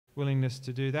willingness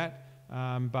to do that,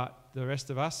 but the rest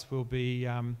of us will be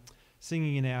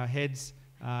singing in our heads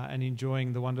and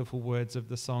enjoying the wonderful words of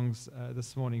the songs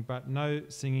this morning. But no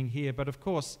singing here. But of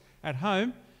course, at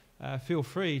home, feel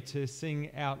free to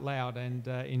sing out loud and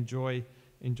enjoy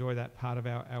that part of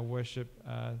our worship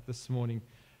this morning.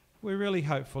 We're really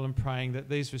hopeful and praying that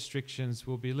these restrictions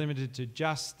will be limited to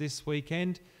just this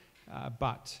weekend,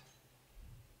 but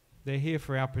they're here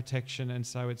for our protection, and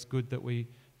so it's good that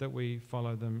we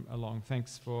follow them along.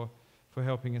 Thanks for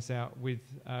helping us out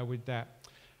with that.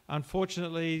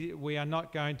 Unfortunately, we are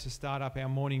not going to start up our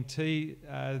morning tea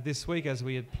this week as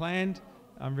we had planned.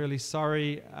 I'm really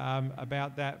sorry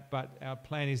about that, but our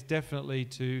plan is definitely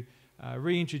to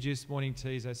reintroduce morning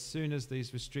teas as soon as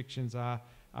these restrictions are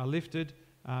lifted,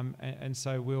 and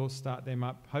so we'll start them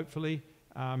up hopefully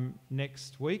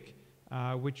next week,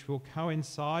 which will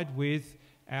coincide with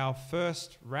our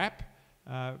first WRAP,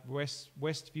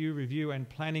 Westview Review and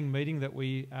Planning meeting that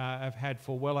we have had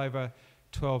for well over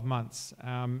 12 months.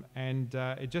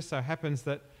 It just so happens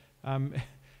that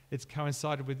it's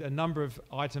coincided with a number of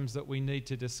items that we need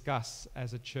to discuss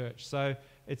as a church. So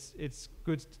it's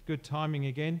good timing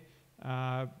again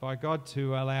by God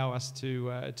to allow us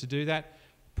to do that.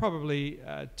 Probably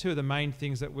two of the main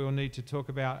things that we'll need to talk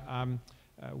about.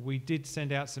 We did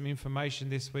send out some information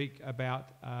this week about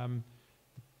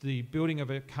the building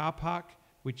of a car park,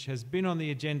 which has been on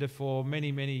the agenda for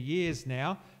many, many years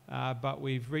now, but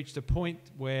we've reached a point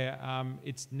where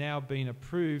it's now been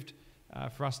approved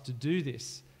for us to do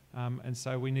this. And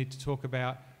so we need to talk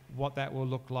about what that will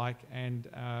look like and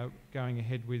going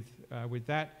ahead with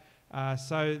that.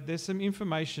 So there's some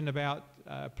information about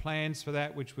plans for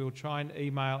that, which we'll try and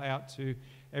email out to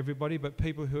everybody. But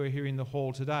people who are here in the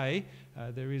hall today,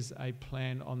 there is a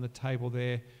plan on the table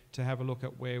there to have a look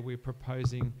at where we're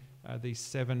proposing these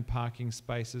 7 parking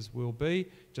spaces will be.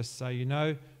 Just so you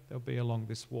know, they'll be along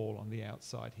this wall on the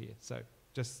outside here. So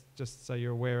just so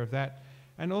you're aware of that.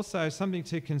 And also something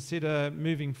to consider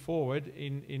moving forward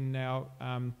in our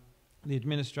the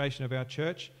administration of our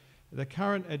church. The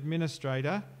current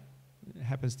administrator, it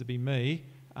happens to be me,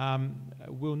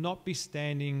 will not be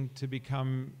standing to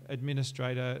become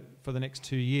administrator for the next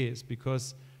 2 years,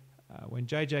 because when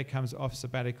JJ comes off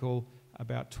sabbatical,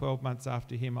 about 12 months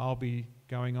after him, I'll be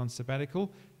going on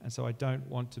sabbatical, and so I don't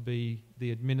want to be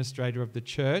the administrator of the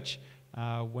church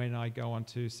when I go on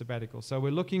to sabbatical. So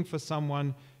we're looking for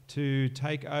someone to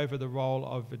take over the role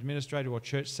of administrator or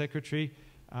church secretary,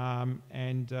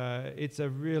 and it's a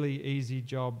really easy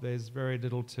job. There's very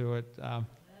little to it.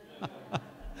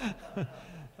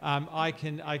 I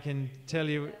can tell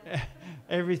you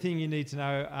everything you need to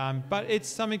know, but it's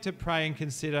something to pray and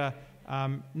consider.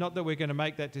 Not that we're going to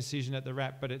make that decision at the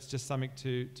WRAP, but it's just something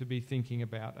to be thinking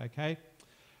about, okay?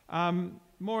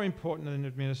 More important than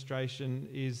administration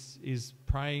is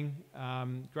praying.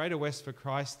 Greater West for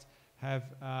Christ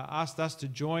have asked us to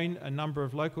join a number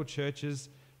of local churches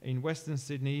in Western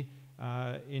Sydney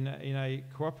in a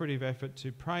cooperative effort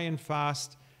to pray and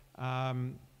fast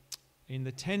in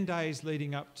the 10 days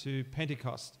leading up to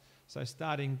Pentecost. So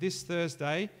starting this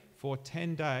Thursday for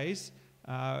 10 days,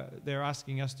 they're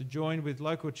asking us to join with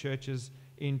local churches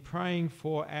in praying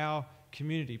for our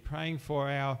community, praying for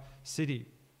our city.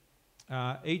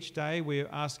 Each day we're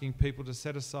asking people to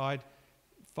set aside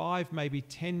 5, maybe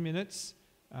 10 minutes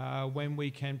when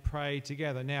we can pray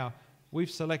together. Now, we've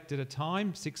selected a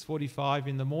time, 6:45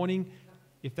 in the morning.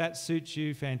 If that suits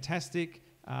you, fantastic.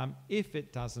 If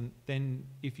it doesn't, then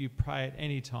if you pray at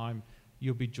any time,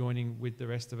 you'll be joining with the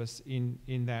rest of us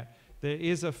in that. There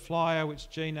is a flyer which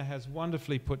Gina has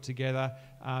wonderfully put together,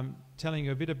 telling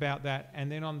you a bit about that.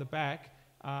 And then on the back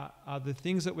are the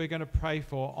things that we're going to pray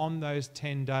for on those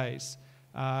 10 days.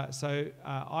 So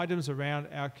items around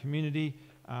our community,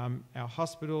 our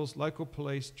hospitals, local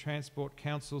police, transport,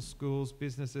 councils, schools,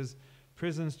 businesses,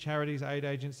 prisons, charities, aid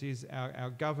agencies, our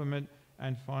government,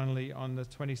 and finally on the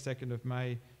 22nd of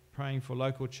May, praying for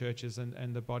local churches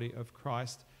and the body of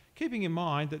Christ. Keeping in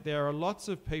mind that there are lots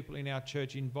of people in our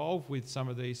church involved with some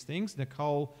of these things.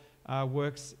 Nicole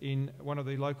works in one of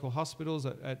the local hospitals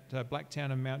at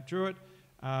Blacktown and Mount Druitt.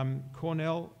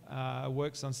 Cornell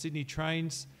works on Sydney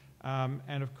trains.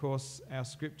 And of course, our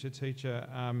scripture teacher,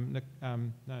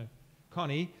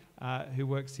 Connie, who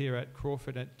works here at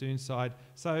Crawford at Doonside.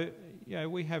 So,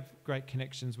 we have great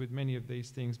connections with many of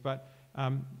these things, but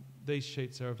these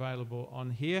sheets are available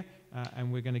on here,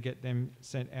 and we're going to get them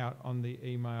sent out on the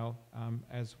email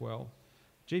as well.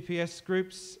 GPS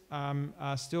groups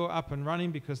are still up and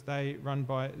running because they run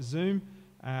by Zoom,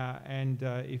 and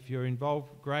if you're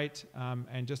involved, great.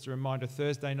 And just a reminder,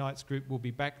 Thursday night's group will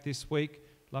be back this week.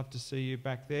 Love to see you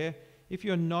back there. If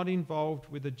you're not involved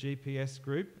with a GPS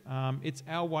group, it's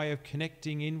our way of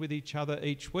connecting in with each other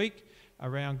each week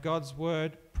around God's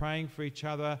word, praying for each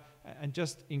other, and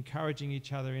just encouraging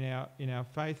each other in our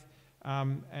faith.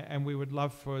 And we would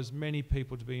love for as many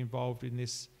people to be involved in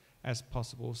this as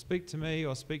possible. Speak to me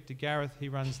or speak to Gareth. He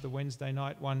runs the Wednesday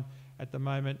night one at the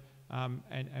moment,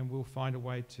 and we'll find a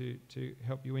way to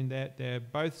help you in that. They're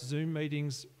both Zoom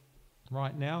meetings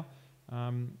right now,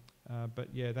 but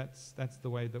yeah, that's the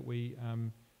way that we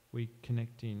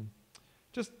connect in.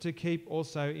 Just to keep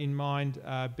also in mind,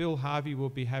 Bill Harvey will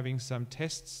be having some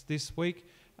tests this week,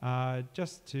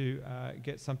 just to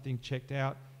get something checked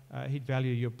out. He'd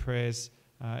value your prayers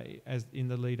as in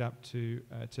the lead up to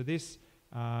this.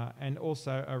 And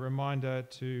also a reminder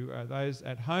to those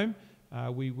at home,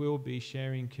 we will be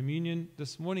sharing communion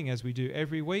this morning as we do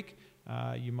every week.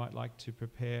 You might like to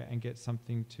prepare and get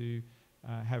something to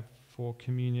have for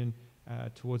communion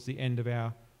towards the end of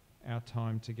our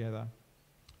time together.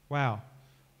 Wow,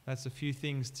 that's a few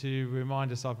things to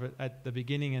remind us of at the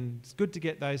beginning, and it's good to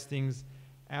get those things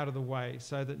out of the way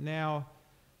so that now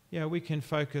we can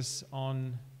focus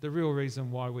on the real reason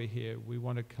why we're here. We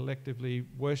want to collectively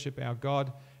worship our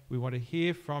God. We want to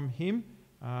hear from him.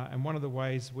 And one of the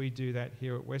ways we do that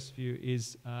here at Westview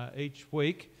is each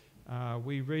week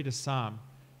we read a psalm.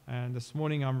 And this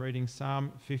morning I'm reading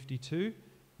Psalm 52,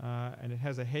 and it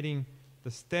has a heading,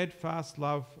 "The steadfast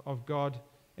love of God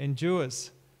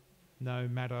endures." No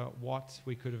matter what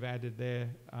we could have added there.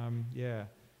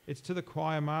 It's to the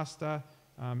choir master.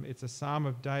 It's a psalm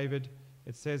of David.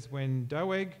 It says, when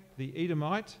Doeg the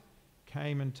Edomite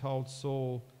came and told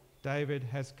Saul, David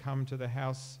has come to the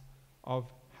house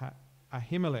of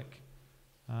Ahimelech.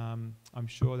 I'm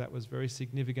sure that was very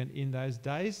significant in those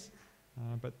days,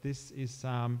 but this is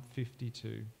Psalm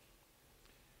 52.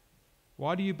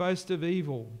 Why do you boast of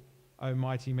evil, O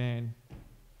mighty man?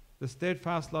 The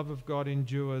steadfast love of God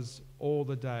endures all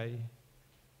the day.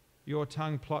 Your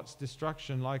tongue plots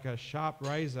destruction like a sharp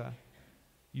razor,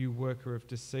 you worker of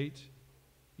deceit.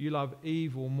 You love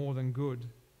evil more than good,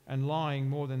 and lying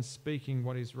more than speaking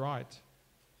what is right.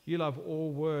 You love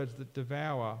all words that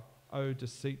devour, O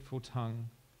deceitful tongue.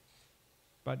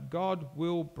 But God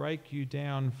will break you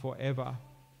down forever.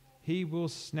 He will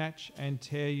snatch and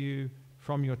tear you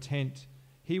from your tent.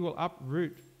 He will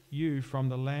uproot you from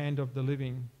the land of the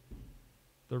living.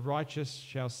 The righteous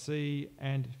shall see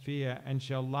and fear, and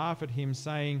shall laugh at him,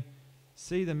 saying,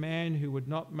 see the man who would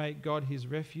not make God his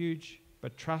refuge,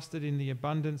 but trusted in the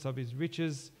abundance of his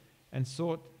riches, and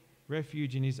sought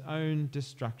refuge in his own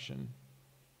destruction.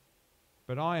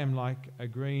 But I am like a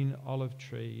green olive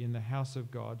tree in the house of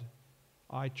God.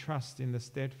 I trust in the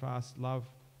steadfast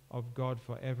love of God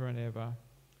forever and ever.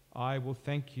 I will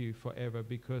thank you forever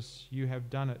because you have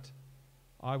done it.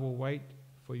 I will wait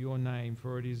for your name,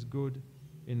 for it is good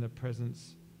in the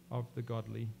presence of the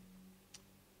godly.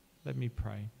 Let me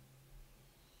pray.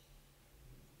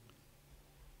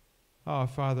 Oh,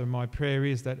 Father, my prayer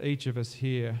is that each of us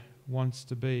here wants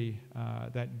to be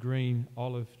that green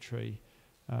olive tree,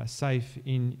 safe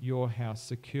in your house,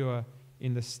 secure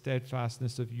in the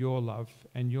steadfastness of your love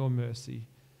and your mercy.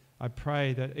 I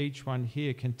pray that each one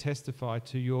here can testify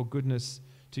to your goodness,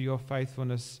 to your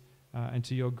faithfulness, and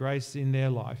to your grace in their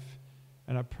life.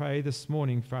 And I pray this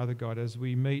morning, Father God, as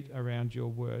we meet around your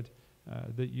word,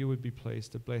 that you would be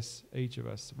pleased to bless each of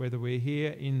us, whether we're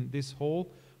here in this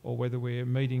hall or whether we're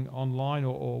meeting online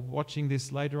or watching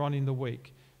this later on in the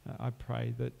week. I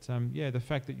pray that, the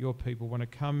fact that your people want to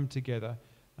come together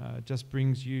just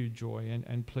brings you joy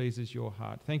and pleases your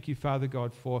heart. Thank you, Father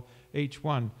God, for each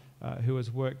one who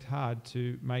has worked hard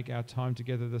to make our time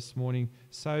together this morning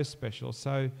so special,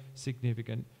 so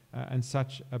significant, and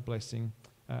such a blessing.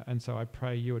 And so I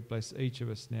pray you would bless each of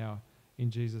us now in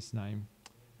Jesus' name.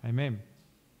 Amen.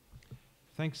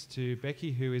 Thanks to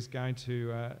Becky, who is going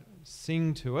to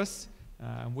sing to us.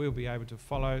 We'll be able to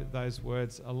follow those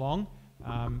words along.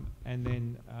 And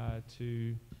then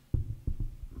to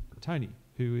Tony,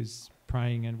 who is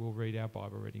praying and will read our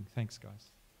Bible reading. Thanks,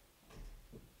 guys.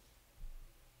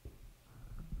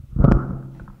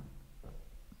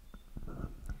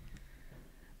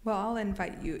 Well, I'll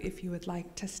invite you, if you would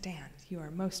like to stand. You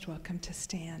are most welcome to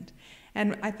stand.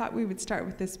 And I thought we would start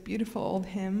with this beautiful old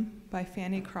hymn by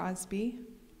Fanny Crosby.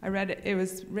 I read it. It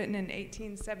was written in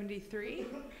 1873.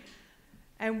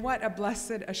 And what a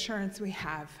blessed assurance we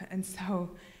have. And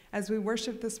so as we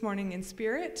worship this morning in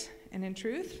spirit and in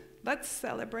truth, let's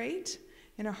celebrate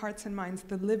in our hearts and minds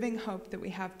the living hope that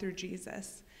we have through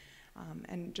Jesus.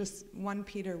 And just 1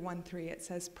 Peter 1:3, it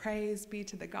says, praise be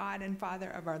to the God and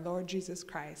Father of our Lord Jesus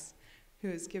Christ, who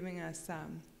is giving us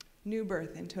new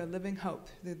birth into a living hope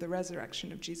through the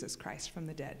resurrection of Jesus Christ from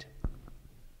the dead.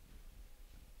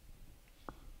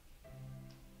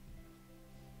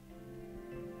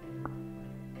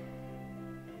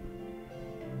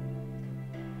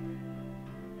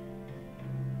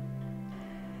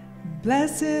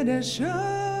 Blessed assurance,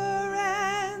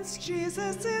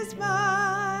 Jesus is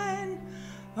mine.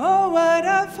 Oh, what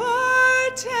a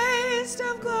foretaste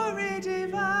of glory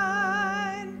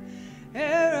divine,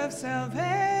 heir of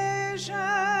salvation,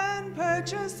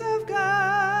 purchase of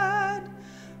God,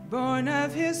 born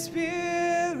of his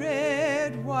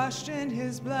Spirit, washed in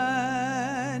his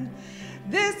blood.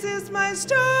 This is my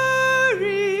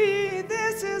story,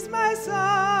 this is my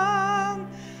song,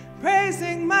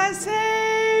 praising my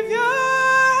Savior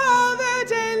all the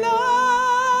day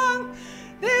long.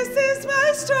 This is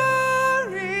my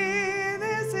story,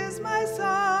 this is my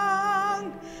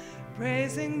song,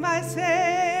 praising my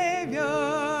Savior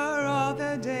all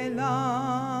the day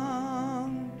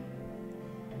long.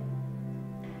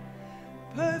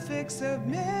 Perfect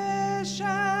submission,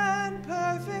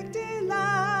 perfect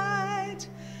delight,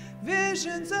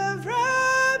 visions of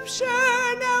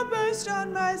rapture now burst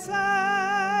on my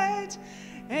sight.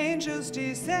 Angels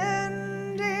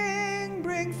descending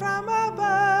bring from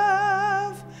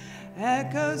above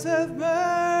echoes of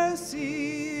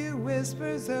mercy,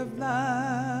 whispers of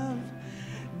love.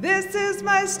 This is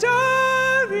my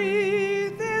story,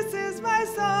 this is my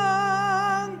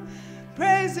song,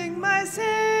 praising my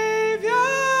Savior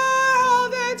all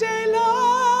the day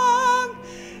long.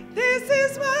 This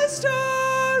is my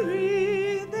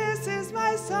story, this is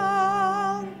my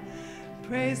song,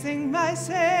 praising my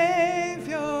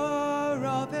Savior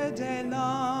all the day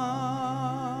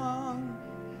long.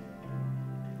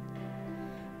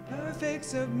 Perfect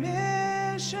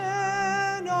submission,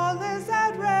 all is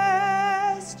at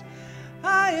rest.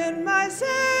 I and my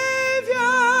Savior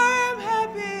am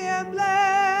happy and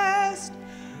blessed,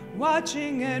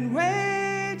 watching and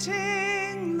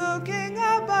waiting, looking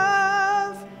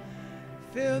above,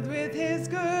 filled with his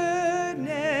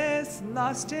goodness,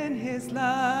 lost in his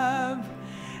love.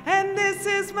 And this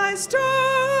is my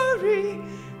story,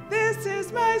 this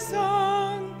is my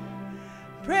song,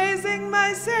 praising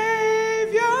my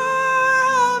Savior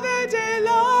all the day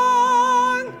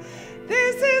long.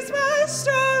 This is my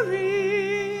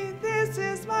story, this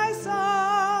is my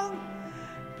song,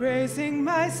 praising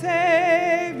my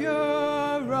Savior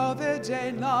all the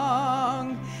day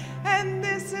long. And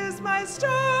this is my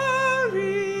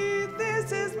story,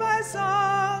 this is my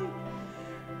song,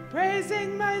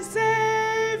 praising my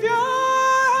Savior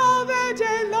all the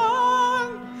day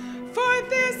long. For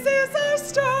this is our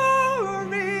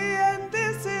story and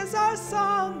this is our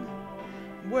song.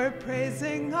 We're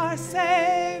praising our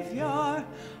Savior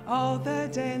all the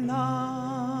day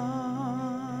long.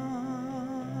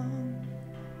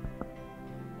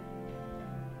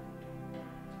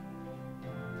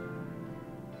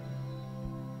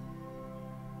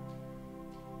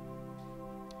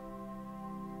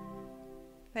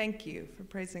 Thank you for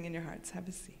praising in your hearts. Have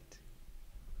a seat.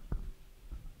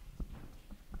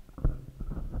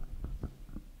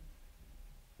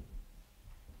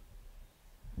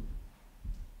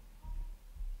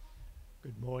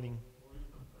 Good morning.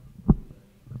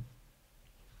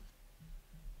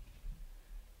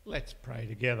 Let's pray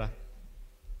together.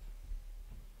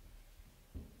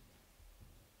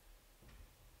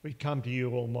 We come to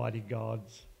you, Almighty God.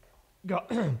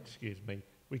 Excuse me.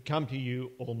 We come to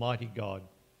you, Almighty God,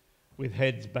 with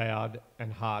heads bowed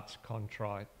and hearts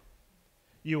contrite.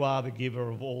 You are the giver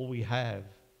of all we have,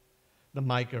 the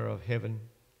maker of heaven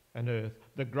and earth,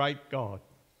 the great God,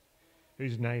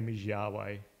 whose name is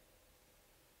Yahweh,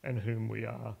 and whom we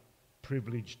are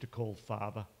privileged to call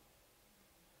Father.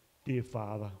 Dear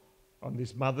Father, on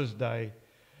this Mother's Day,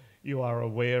 you are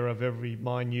aware of every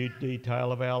minute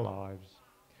detail of our lives.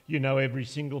 You know every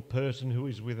single person who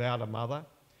is without a mother,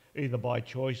 either by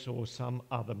choice or some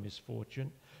other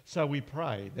misfortune. So we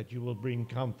pray that you will bring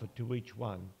comfort to each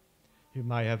one who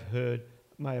may have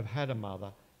had a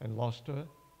mother and lost her,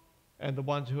 and the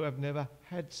ones who have never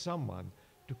had someone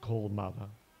to call mother.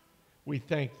 We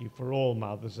thank you for all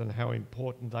mothers and how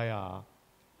important they are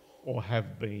or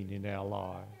have been in our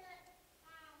lives.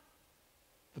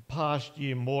 The past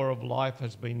year, more of life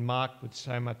has been marked with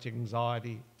so much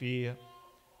anxiety, fear,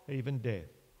 even death.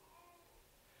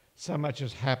 So much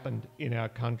has happened in our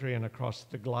country and across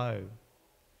the globe.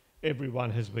 Everyone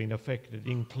has been affected,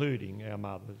 including our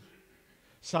mothers.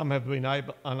 Some have been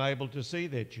unable to see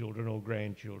their children or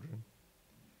grandchildren.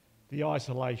 The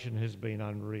isolation has been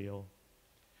unreal.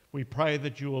 We pray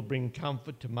that you will bring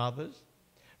comfort to mothers.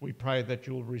 We pray that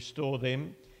you will restore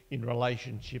them, in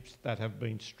relationships that have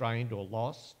been strained or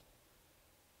lost.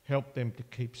 Help them to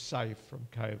keep safe from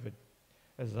COVID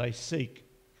as they seek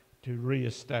to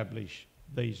re-establish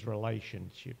these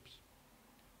relationships.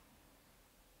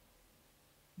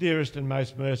 Dearest and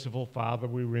most merciful Father,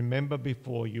 we remember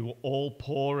before you all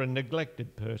poor and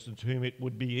neglected persons whom it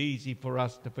would be easy for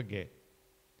us to forget.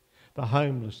 The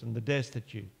homeless and the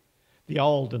destitute, the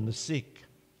old and the sick,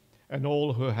 and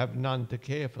all who have none to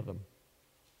care for them.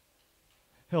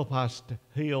 Help us to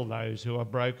heal those who are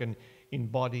broken in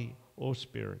body or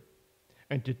spirit,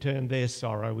 and to turn their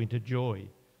sorrow into joy.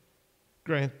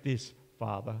 Grant this,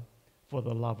 Father, for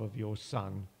the love of your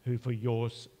Son, who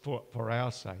for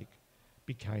our sake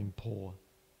became poor.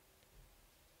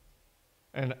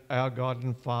 And our God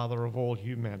and Father of all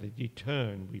humanity,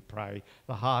 turn, we pray,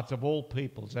 the hearts of all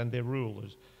peoples and their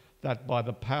rulers, that by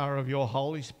the power of your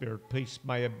Holy Spirit, peace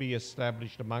may be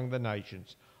established among the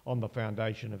nations on the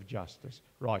foundation of justice,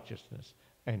 righteousness,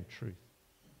 and truth.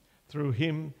 Through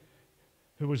him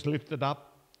who was lifted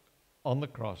up on the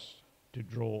cross to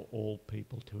draw all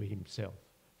people to himself.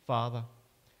 Father,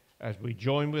 as we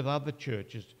join with other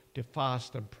churches to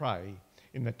fast and pray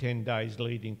in the 10 days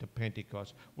leading to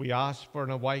Pentecost, we ask for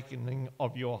an awakening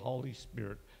of your Holy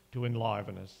Spirit to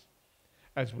enliven us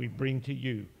as we bring to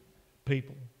you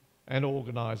people and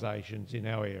organisations in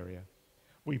our area.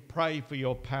 We pray for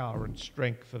your power and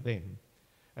strength for them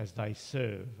as they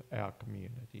serve our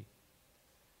community.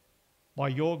 By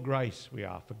your grace we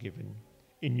are forgiven.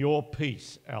 In your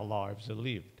peace our lives are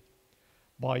lived.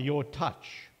 By your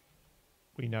touch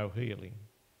we know healing.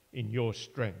 In your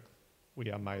strength we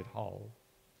are made whole.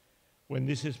 When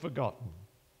this is forgotten,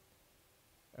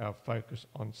 our focus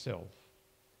on self,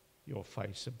 your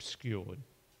face obscured,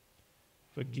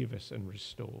 forgive us and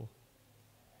restore.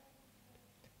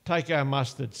 Take our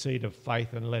mustard seed of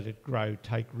faith and let it grow,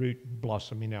 take root and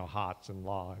blossom in our hearts and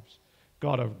lives.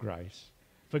 God of grace,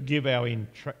 forgive our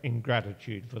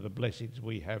ingratitude for the blessings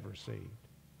we have received.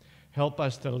 Help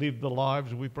us to live the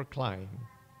lives we proclaim.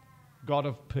 God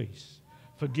of peace,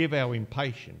 forgive our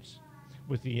impatience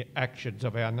with the actions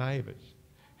of our neighbours.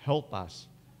 Help us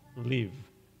live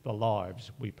the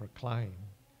lives we proclaim.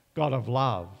 God of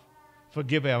love,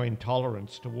 forgive our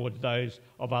intolerance towards those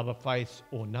of other faiths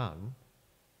or none.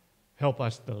 Help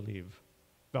us to live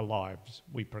the lives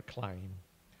we proclaim.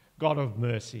 God of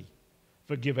mercy,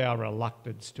 forgive our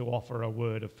reluctance to offer a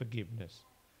word of forgiveness.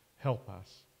 Help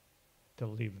us to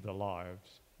live the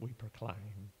lives we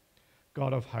proclaim.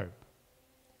 God of hope,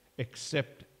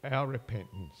 accept our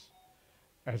repentance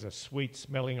as a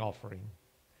sweet-smelling offering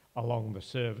along with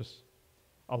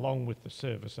the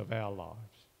service of our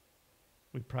lives.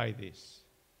 We pray this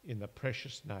in the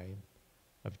precious name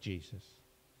of Jesus.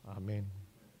 Amen.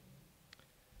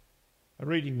 A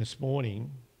reading this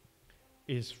morning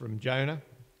is from Jonah,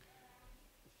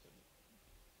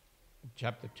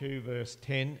 chapter 2, verse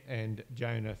 10, and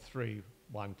Jonah 3,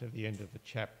 1 to the end of the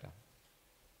chapter.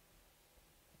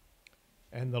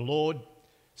 And the Lord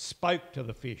spoke to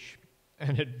the fish,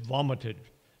 and it vomited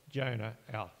Jonah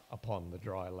out upon the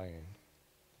dry land.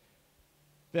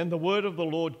 Then the word of the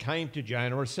Lord came to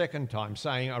Jonah a second time,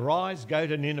 saying, Arise, go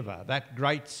to Nineveh, that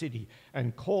great city,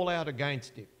 and call out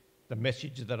against it the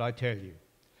message that I tell you.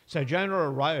 So Jonah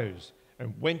arose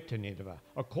and went to Nineveh,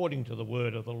 according to the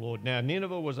word of the Lord. Now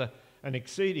Nineveh was an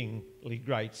exceedingly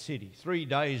great city, 3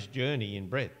 days' journey in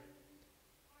breadth.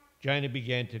 Jonah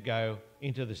began to go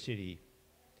into the city,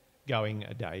 going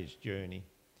a day's journey.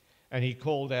 And he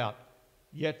called out,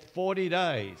 Yet 40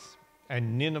 days,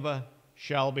 and Nineveh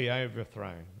shall be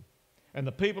overthrown. And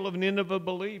the people of Nineveh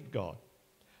believed God.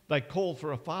 They called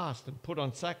for a fast and put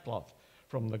on sackcloth,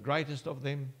 from the greatest of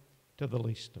them to the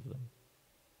least of them.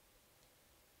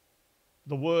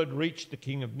 The word reached the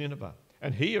king of Nineveh,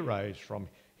 and he arose from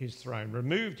his throne,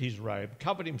 removed his robe,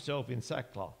 covered himself in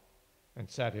sackcloth, and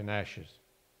sat in ashes.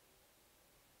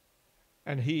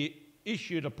 And he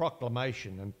issued a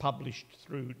proclamation and published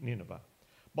through Nineveh,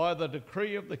 by the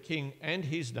decree of the king and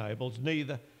his nobles,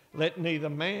 let neither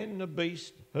man nor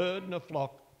beast, herd nor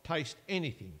flock taste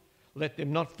anything. Let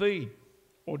them not feed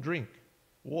or drink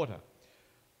water,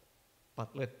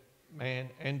 but let man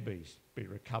and beast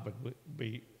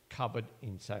be covered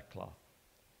in sackcloth.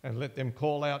 And let them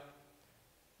call out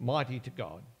mightily to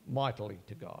God.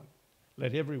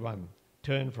 Let everyone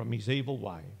turn from his evil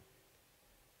way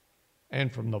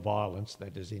and from the violence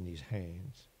that is in his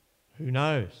hands. Who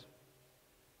knows?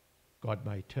 God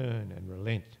may turn and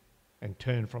relent and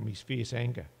turn from his fierce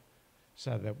anger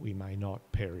so that we may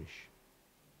not perish.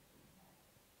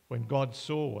 When God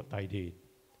saw what they did,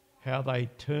 how they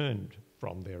turned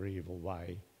from their evil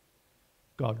way,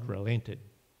 God relented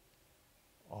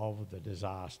of the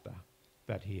disaster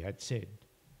that he had said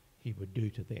he would do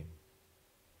to them.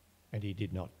 And he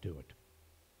did not do it.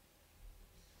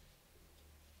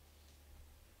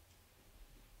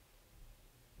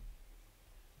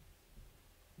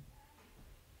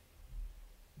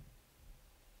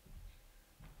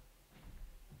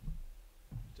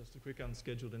 Just a quick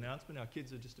unscheduled announcement. Our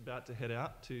kids are just about to head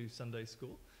out to Sunday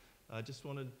school. I just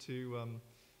wanted to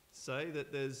say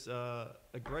that there's a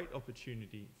great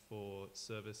opportunity for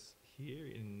service here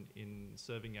in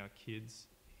serving our kids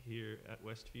here at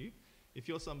Westview. If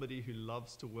you're somebody who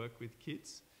loves to work with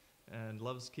kids and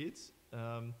loves kids,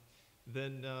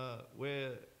 then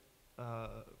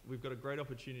we've got a great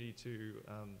opportunity to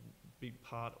be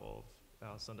part of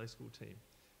our Sunday school team.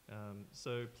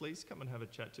 So please come and have a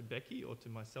chat to Becky or to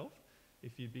myself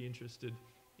if you'd be interested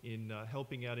in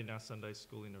helping out in our Sunday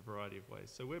school in a variety of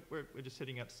ways. So we're just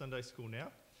heading out to Sunday school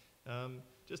now.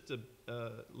 Just to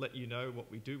let you know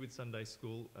what we do with Sunday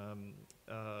school,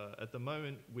 at the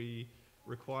moment we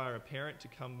require a parent to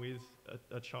come with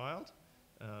a child,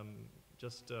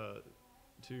 just to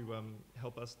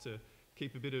help us to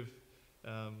keep a bit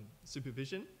of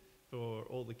supervision for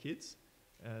all the kids.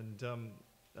 And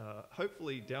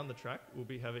hopefully down the track we'll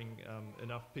be having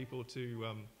enough people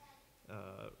to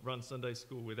run Sunday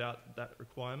school without that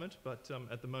requirement, but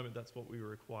at the moment that's what we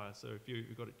require. So if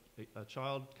you've got a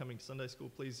child coming to Sunday school,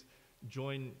 please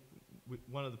join with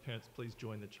one of the parents, please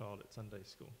join the child at Sunday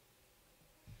school.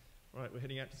 All right, we're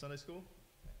heading out to Sunday school.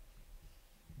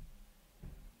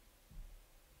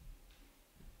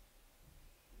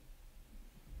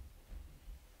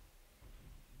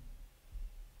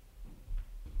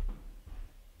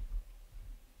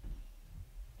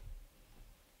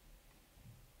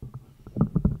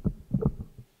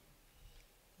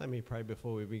 Let me pray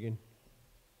before we begin.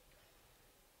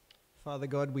 Father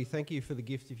God, we thank you for the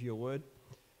gift of your word.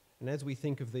 And as we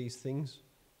think of these things,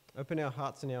 open our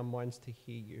hearts and our minds to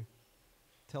hear you.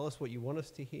 Tell us what you want us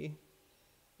to hear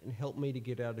and help me to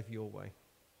get out of your way.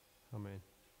 Amen.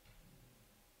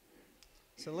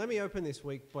 So let me open this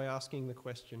week by asking the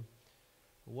question,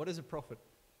 what is a prophet?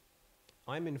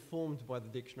 I'm informed by the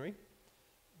dictionary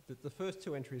that the first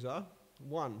two entries are,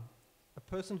 1, a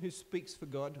person who speaks for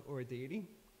God or a deity,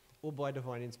 or by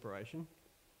divine inspiration,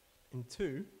 and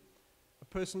 2, a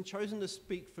person chosen to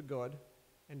speak for God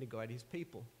and to guide his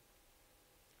people.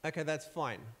 Okay, that's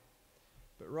fine.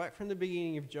 But right from the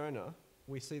beginning of Jonah,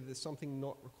 we see there's something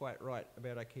not quite right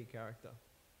about our key character.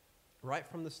 Right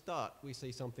from the start, we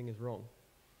see something is wrong.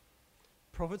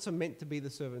 Prophets are meant to be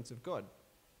the servants of God.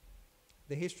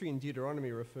 The history in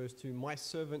Deuteronomy refers to my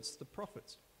servants, the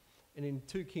prophets. And in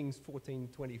 2 Kings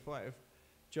 14:25,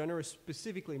 Jonah is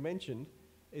specifically mentioned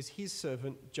as his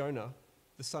servant Jonah,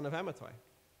 the son of Amittai,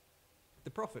 the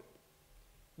prophet.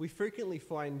 We frequently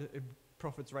find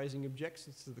prophets raising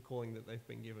objections to the calling that they've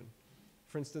been given.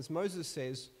 For instance, Moses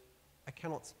says, I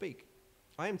cannot speak.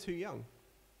 I am too young.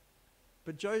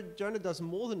 But Jonah does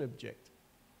more than object.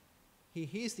 He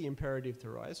hears the imperative to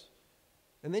rise,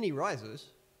 and then he rises,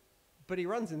 but he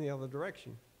runs in the other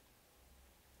direction.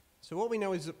 So what we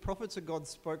know is that prophets are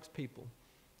God's spokespeople.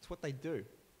 It's what they do.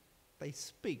 They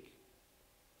speak.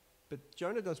 But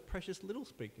Jonah does precious little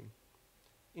speaking.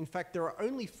 In fact, there are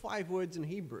only 5 words in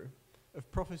Hebrew of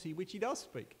prophecy which he does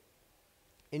speak.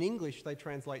 In English, they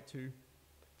translate to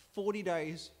 40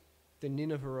 days, the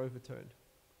Nineveh overturned.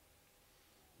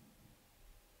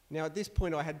 Now, at this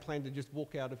point, I had planned to just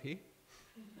walk out of here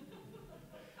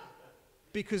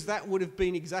because that would have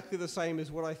been exactly the same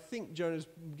as what I think Jonah's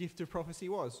gift of prophecy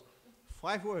was.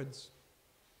 5 words.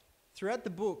 Throughout the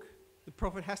book, the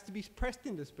prophet has to be pressed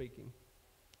into speaking.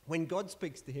 When God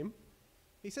speaks to him,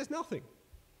 he says nothing.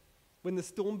 When the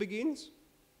storm begins,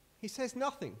 he says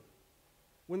nothing.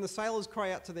 When the sailors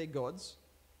cry out to their gods,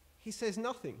 he says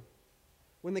nothing.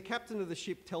 When the captain of the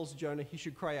ship tells Jonah he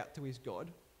should cry out to his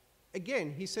God,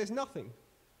 again, he says nothing.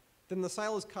 Then the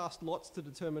sailors cast lots to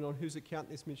determine on whose account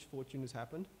this misfortune has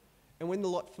happened. And when the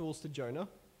lot falls to Jonah,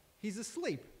 he's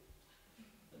asleep.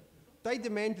 They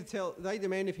demand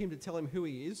of him to tell him who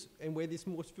he is and where this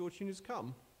misfortune has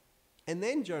come. And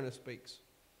then Jonah speaks.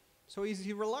 So he's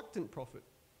a reluctant prophet.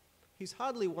 He's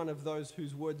hardly one of those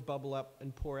whose words bubble up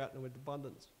and pour out in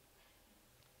abundance.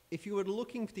 If you were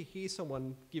looking to hear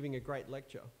someone giving a great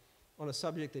lecture on a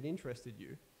subject that interested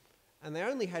you, and they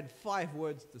only had 5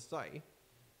 words to say,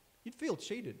 you'd feel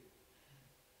cheated.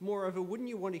 Moreover, wouldn't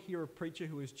you want to hear a preacher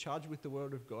who was charged with the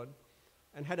word of God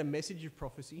and had a message of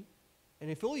prophecy,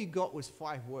 and if all you got was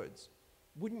 5 words,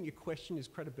 wouldn't you question his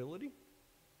credibility?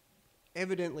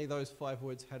 Evidently, those 5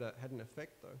 words had an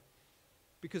effect, though,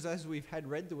 because as we've had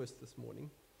read to us this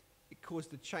morning, It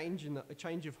caused a change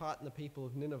of heart in the people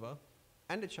of Nineveh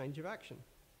and a change of action.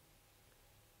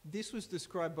 This was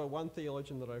described by one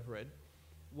theologian that I've read,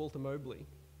 Walter Mobley,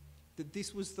 that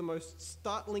this was the most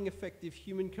startling effective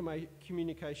human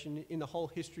communication in the whole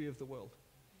history of the world.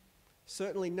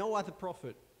 Certainly no other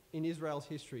prophet in Israel's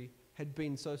history had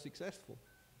been so successful.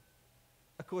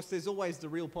 Of course, there's always the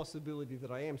real possibility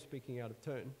that I am speaking out of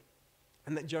turn,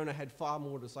 and that Jonah had far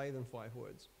more to say than 5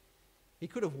 words. He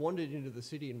could have wandered into the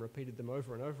city and repeated them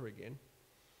over and over again.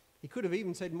 He could have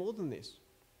even said more than this.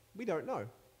 We don't know.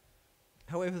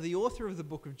 However, the author of the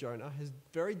book of Jonah has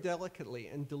very delicately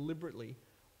and deliberately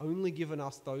only given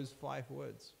us those 5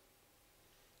 words.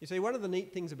 You see, one of the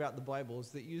neat things about the Bible is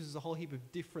that it uses a whole heap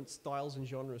of different styles and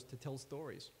genres to tell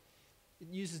stories. It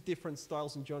uses different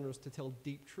styles and genres to tell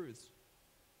deep truths.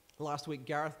 Last week,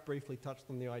 Gareth briefly touched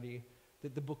on the idea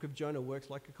that the book of Jonah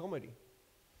works like a comedy.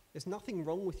 There's nothing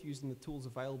wrong with using the tools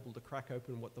available to crack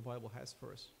open what the Bible has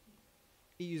for us.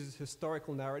 It uses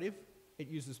historical narrative, it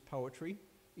uses poetry,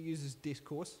 it uses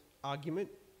discourse, argument,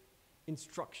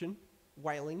 instruction,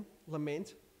 wailing,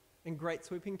 lament, and great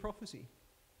sweeping prophecy.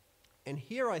 And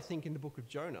here I think in the book of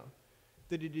Jonah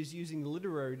that it is using the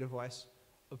literary device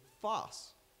of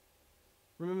farce.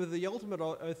 Remember, the ultimate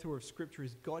author of Scripture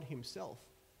is God himself.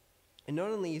 And not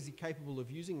only is he capable of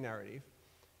using narrative,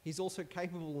 he's also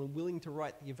capable and willing to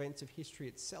write the events of history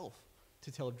itself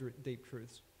to tell deep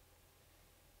truths.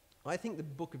 I think the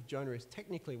book of Jonah is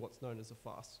technically what's known as a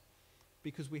farce,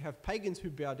 because we have pagans who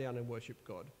bow down and worship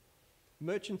God,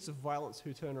 merchants of violence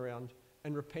who turn around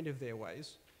and repent of their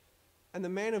ways, and the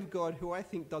man of God who I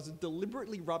think does a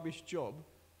deliberately rubbish job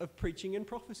of preaching and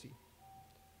prophecy.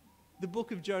 The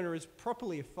book of Jonah is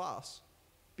properly a farce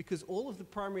because all of the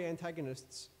primary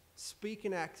antagonists speak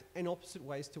and act in opposite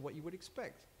ways to what you would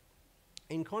expect.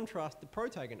 In contrast, the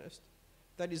protagonist,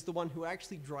 that is the one who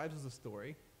actually drives the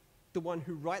story, the one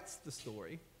who writes the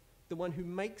story, the one who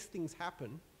makes things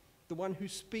happen, the one who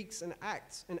speaks and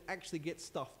acts and actually gets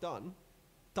stuff done,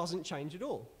 doesn't change at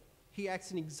all. He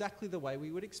acts in exactly the way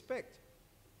we would expect.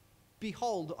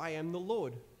 Behold, I am the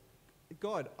Lord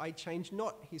God, I change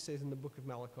not, he says in the book of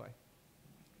Malachi.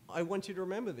 I want you to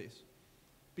remember this,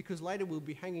 because later we'll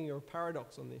be hanging a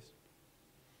paradox on this.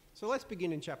 So let's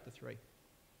begin in chapter 3.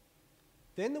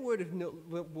 Then the word of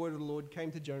the Lord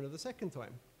came to Jonah the second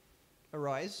time.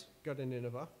 Arise, go to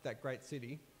Nineveh, that great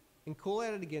city, and call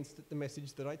out against it the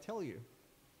message that I tell you.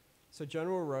 So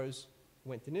Jonah arose,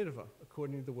 went to Nineveh,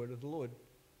 according to the word of the Lord.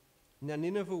 Now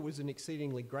Nineveh was an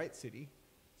exceedingly great city,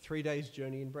 3 days'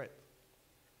 journey in breadth.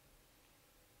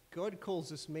 God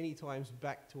calls us many times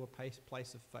back to a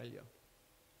place of failure.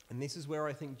 And this is where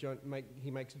I think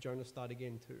he makes Jonah start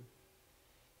again too.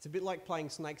 It's a bit like playing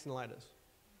snakes and ladders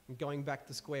and going back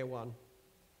to square one.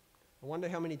 I wonder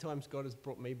how many times God has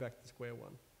brought me back to square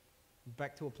one,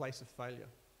 back to a place of failure.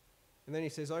 And then he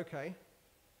says, okay,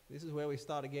 this is where we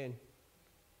start again.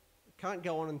 I can't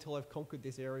go on until I've conquered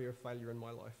this area of failure in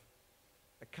my life.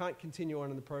 I can't continue on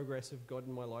in the progress of God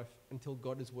in my life until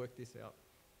God has worked this out.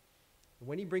 And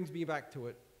when he brings me back to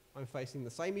it, I'm facing the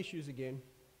same issues again,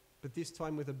 but this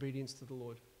time with obedience to the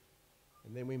Lord.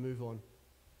 And then we move on.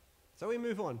 So we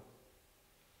move on.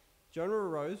 Jonah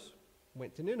arose,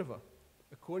 went to Nineveh,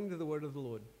 according to the word of the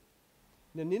Lord.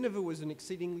 Now Nineveh was an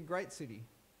exceedingly great city,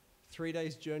 3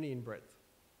 days' journey in breadth.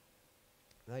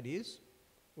 That is,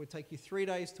 it would take you 3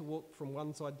 days to walk from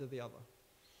one side to the other.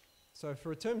 So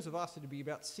for terms of us, it would be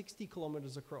about 60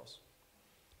 kilometres across.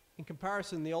 In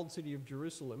comparison, the old city of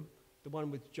Jerusalem, the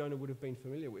one which Jonah would have been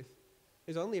familiar with,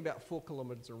 is only about 4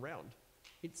 kilometres around.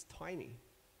 It's tiny.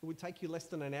 It would take you less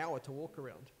than an hour to walk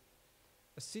around.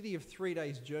 A city of 3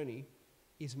 days' journey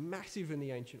is massive in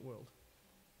the ancient world.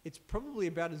 It's probably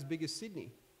about as big as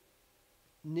Sydney.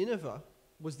 Nineveh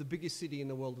was the biggest city in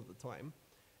the world at the time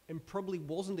and probably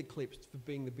wasn't eclipsed for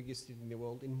being the biggest city in the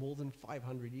world in more than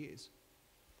 500 years.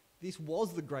 This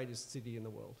was the greatest city in the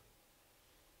world.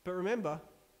 But remember,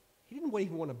 he didn't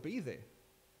even want to be there.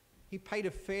 He paid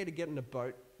a fare to get in a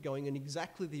boat going in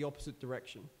exactly the opposite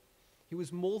direction. He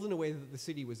was more than aware that the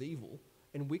city was evil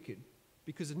and wicked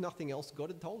because of nothing else God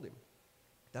had told him.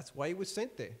 That's why he was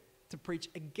sent there, to preach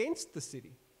against the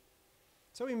city.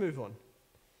 So we move on.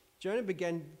 Jonah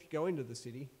began to go into the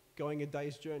city, going a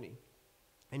day's journey.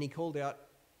 And he called out,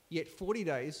 "Yet 40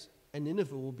 days and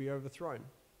Nineveh will be overthrown."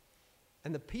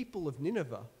 And the people of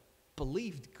Nineveh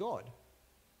believed God.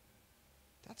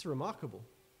 That's remarkable.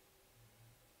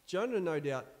 Jonah, no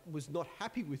doubt, was not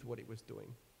happy with what he was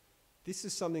doing. This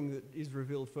is something that is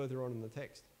revealed further on in the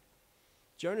text.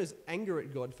 Jonah's anger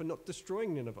at God for not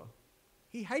destroying Nineveh.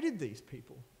 He hated these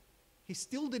people. He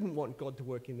still didn't want God to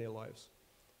work in their lives.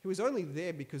 He was only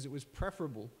there because it was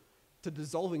preferable to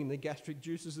dissolving in the gastric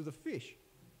juices of the fish.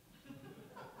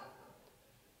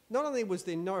 Not only was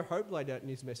there no hope laid out in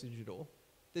his message at all,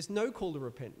 there's no call to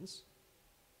repentance,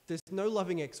 there's no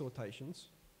loving exhortations,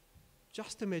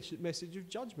 just a message of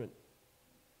judgment.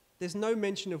 There's no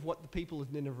mention of what the people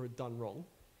of Nineveh had done wrong.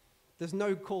 There's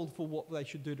no call for what they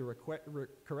should do to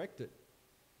correct it.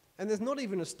 And there's not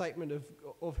even a statement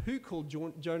of who called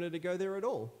Jonah to go there at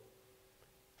all.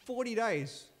 40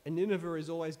 days and Nineveh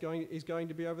is going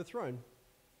to be overthrown.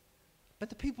 But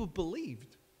the people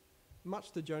believed,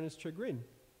 much to Jonah's chagrin.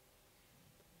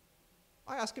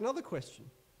 I ask another question.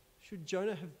 Should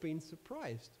Jonah have been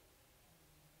surprised?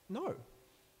 No.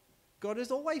 God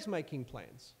is always making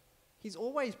plans. He's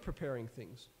always preparing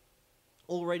things.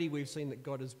 Already we've seen that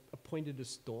God has appointed a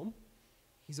storm,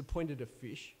 he's appointed a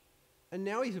fish, and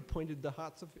now he's appointed the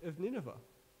hearts of Nineveh.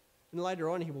 And later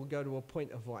on he will go to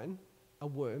appoint a vine, a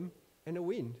worm, and a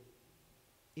wind.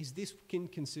 Is this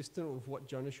inconsistent with what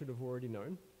Jonah should have already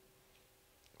known?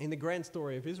 In the grand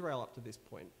story of Israel up to this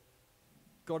point,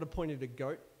 God appointed a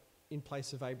goat in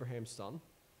place of Abraham's son.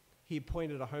 He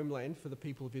appointed a homeland for the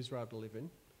people of Israel to live in.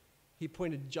 He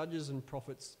appointed judges and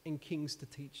prophets and kings to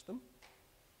teach them.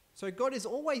 So God is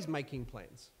always making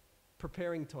plans,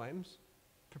 preparing times,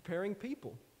 preparing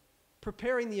people,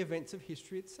 preparing the events of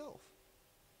history itself.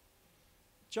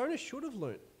 Jonah should have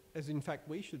learnt, as in fact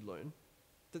we should learn,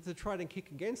 that to try to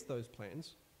kick against those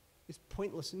plans is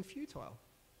pointless and futile.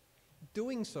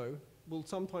 Doing so will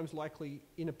sometimes likely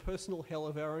in a personal hell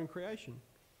of our own creation.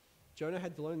 Jonah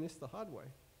had to learn this the hard way.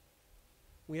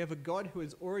 We have a God who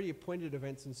has already appointed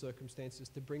events and circumstances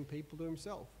to bring people to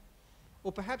himself.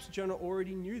 Or perhaps Jonah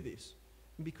already knew this,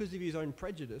 and because of his own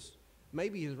prejudice,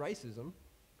 maybe his racism,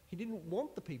 he didn't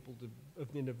want the people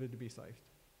of Nineveh to be saved.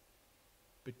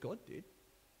 But God did.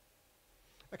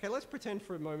 Okay, let's pretend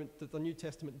for a moment that the New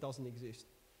Testament doesn't exist,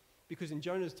 because in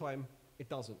Jonah's time, it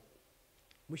doesn't.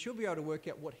 We should be able to work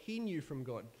out what he knew from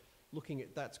God looking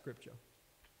at that scripture.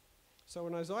 So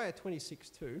in Isaiah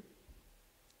 26:2,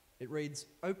 it reads,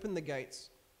 "Open the gates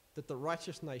that the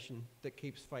righteous nation that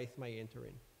keeps faith may enter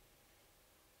in."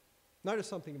 Notice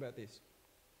something about this.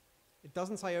 It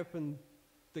doesn't say open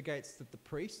the gates that the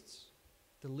priests,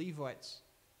 the Levites,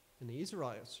 and the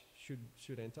Israelites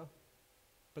should enter,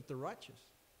 but the righteous.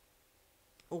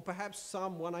 Or perhaps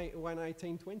Psalm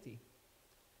 118:20.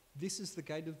 "This is the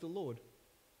gate of the Lord.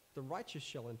 The righteous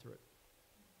shall enter it."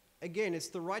 Again, it's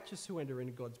the righteous who enter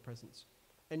into God's presence,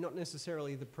 and not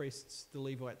necessarily the priests, the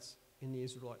Levites, and the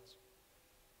Israelites.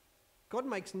 God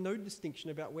makes no distinction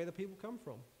about where the people come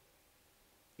from.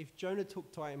 If Jonah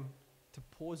took time to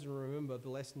pause and remember the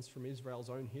lessons from Israel's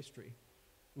own history,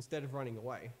 instead of running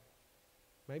away,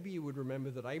 maybe you would remember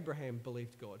that Abraham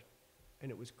believed God, and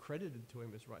it was credited to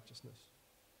him as righteousness.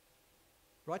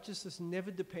 Righteousness never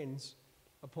depends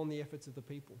upon the efforts of the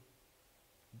people,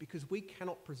 because we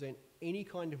cannot present any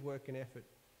kind of work and effort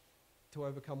to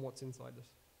overcome what's inside us.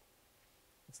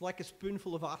 It's like a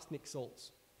spoonful of arsenic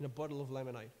salts in a bottle of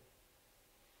lemonade.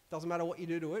 Doesn't matter what you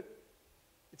do to it,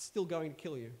 it's still going to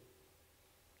kill you.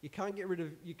 You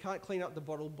can't clean up the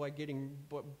bottle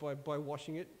by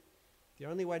washing it. The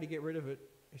only way to get rid of it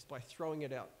is by throwing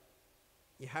it out.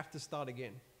 You have to start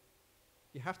again.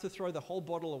 You have to throw the whole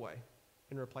bottle away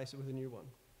and replace it with a new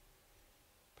one.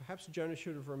 Perhaps Jonah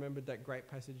should have remembered that great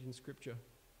passage in Scripture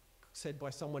said by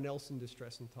someone else in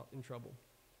distress and in trouble.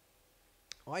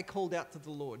 "I called out to the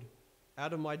Lord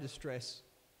out of my distress,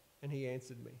 and he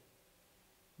answered me."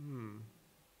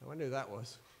 I wonder who that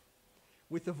was.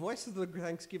 "With the voice of the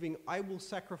thanksgiving, I will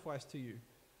sacrifice to you.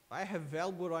 I have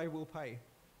vowed what I will pay."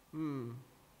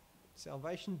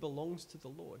 Salvation belongs to the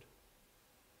Lord.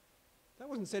 That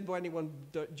wasn't said by anyone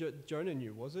Jonah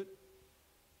knew, was it?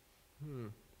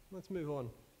 Let's move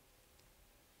on.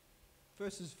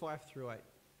 Verses 5-8.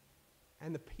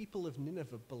 "And the people of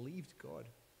Nineveh believed God.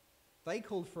 They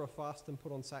called for a fast and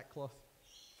put on sackcloth,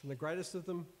 from the greatest of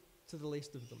them to the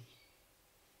least of them.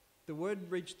 The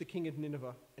word reached the king of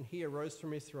Nineveh, and he arose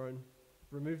from his throne,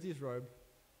 removed his robe,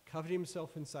 covered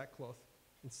himself in sackcloth,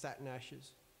 and sat in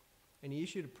ashes. And he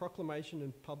issued a proclamation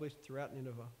and published throughout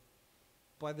Nineveh,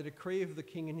 'By the decree of the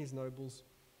king and his nobles,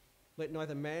 let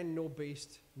neither man nor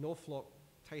beast nor flock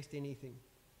taste anything.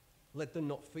 Let them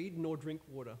not feed nor drink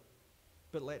water,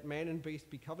 but let man and beast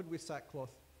be covered with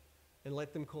sackcloth, and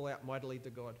let them call out mightily to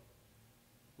God.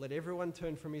 Let everyone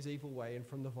turn from his evil way and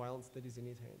from the violence that is in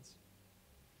his hands.'"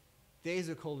 There's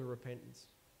a call to repentance,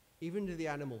 even to the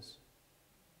animals.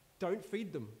 Don't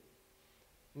feed them.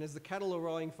 And as the cattle are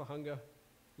rolling for hunger,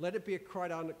 let it be a cry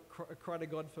to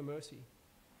God for mercy.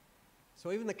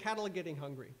 So even the cattle are getting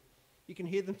hungry. You can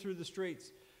hear them through the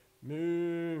streets.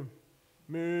 Moo,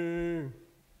 moo.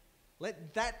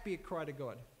 Let that be a cry to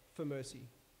God for mercy.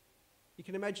 You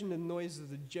can imagine the noise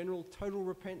of the general total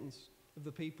repentance of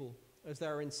the people as they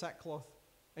are in sackcloth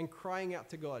and crying out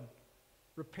to God,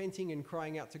 repenting and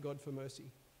crying out to God for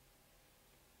mercy.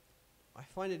 I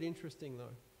find it interesting,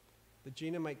 though,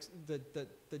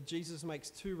 that Jesus makes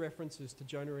two references to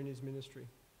Jonah in his ministry.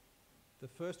 The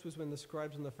first was when the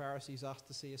scribes and the Pharisees asked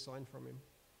to see a sign from him,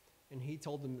 and he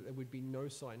told them that there would be no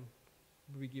sign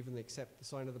would be given except the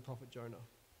sign of the prophet Jonah.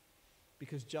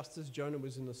 Because just as Jonah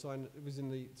was in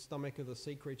the stomach of the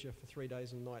sea creature for 3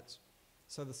 days and nights,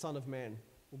 so the Son of Man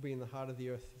will be in the heart of the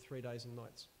earth for 3 days and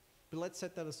nights. But let's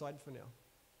set that aside for now.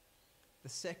 The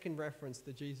second reference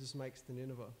that Jesus makes to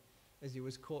Nineveh, as he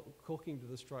was talking to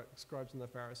the scribes and the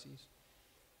Pharisees,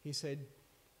 he said,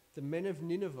 "The men of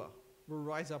Nineveh will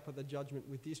rise up at the judgment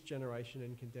with this generation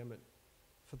and condemn it.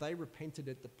 For they repented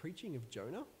at the preaching of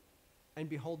Jonah, and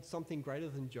behold, something greater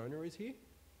than Jonah is here."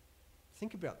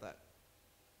 Think about that.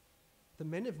 The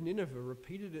men of Nineveh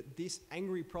repeated at this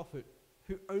angry prophet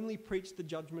who only preached the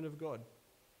judgment of God.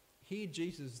 Here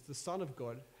Jesus, the Son of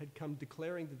God, had come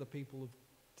declaring to the people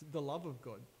the love of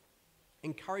God,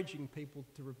 encouraging people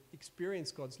to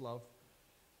experience God's love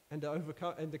and to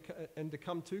overcome and to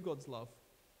come to God's love.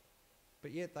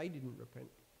 But yet they didn't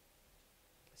repent.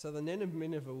 So the men of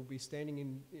Nineveh will be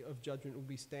of judgment will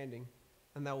be standing,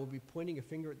 and they will be pointing a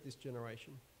finger at this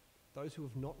generation, those who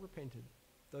have not repented,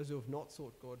 those who have not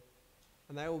sought God,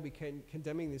 and they will be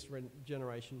condemning this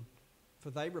generation,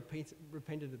 for they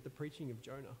repented at the preaching of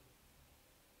Jonah.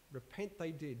 Repent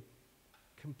they did,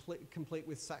 complete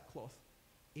with sackcloth,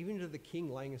 even to the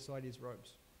king laying aside his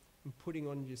robes and putting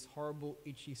on this horrible,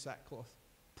 itchy sackcloth,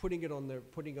 putting on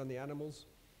the animals,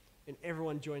 and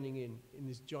everyone joining in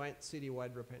this giant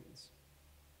citywide repentance.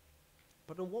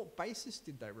 But on what basis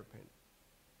did they repent?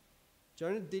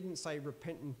 Jonah didn't say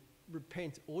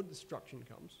repent or destruction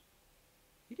comes.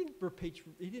 He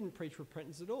didn't preach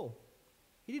repentance at all.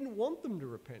 He didn't want them to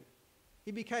repent.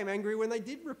 He became angry when they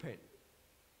did repent.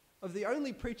 Of the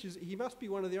only preachers, he must be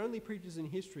one of the only preachers in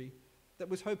history that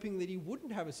was hoping that he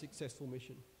wouldn't have a successful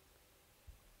mission.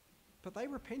 But they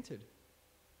repented.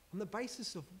 On the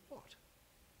basis of what?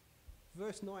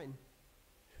 Verse 9.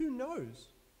 Who knows?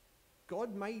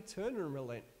 God may turn and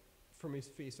relent from his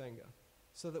fierce anger,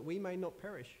 so that we may not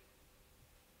perish.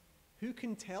 Who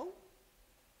can tell?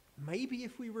 Maybe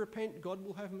if we repent, God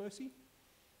will have mercy.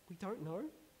 We don't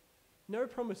know. No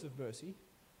promise of mercy,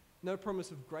 no promise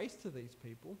of grace to these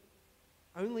people,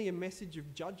 only a message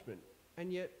of judgment.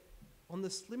 And yet, on the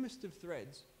slimmest of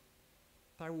threads,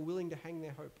 they were willing to hang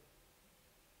their hope.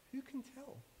 Who can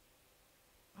tell?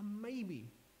 A maybe.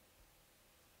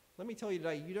 Let me tell you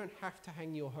today, you don't have to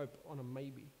hang your hope on a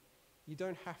maybe. You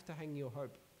don't have to hang your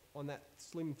hope on that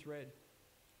slim thread.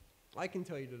 I can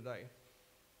tell you today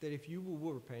that if you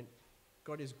will repent,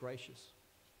 God is gracious.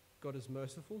 God is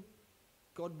merciful.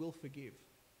 God will forgive.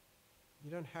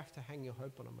 You don't have to hang your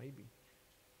hope on a maybe.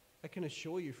 I can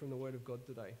assure you from the word of God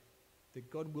today that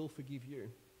God will forgive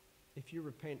you if you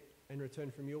repent and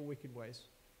return from your wicked ways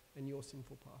and your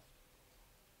sinful path.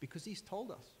 Because he's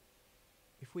told us,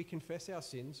 if we confess our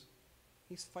sins,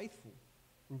 he's faithful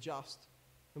and just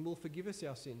and will forgive us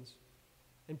our sins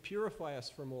and purify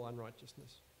us from all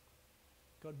unrighteousness.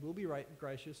 God will be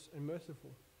gracious and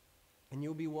merciful, and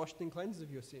you'll be washed and cleansed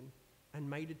of your sin and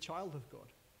made a child of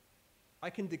God. I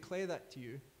can declare that to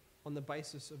you on the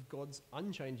basis of God's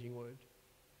unchanging word.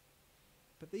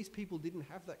 But these people didn't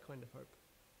have that kind of hope.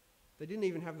 They didn't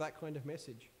even have that kind of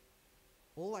message.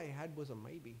 All they had was a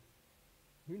maybe.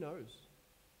 Who knows?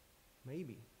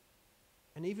 Maybe.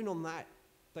 And even on that,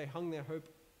 they hung their hope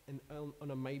on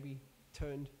a maybe,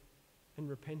 turned and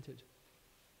repented.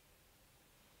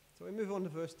 So we move on to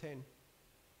verse 10.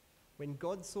 When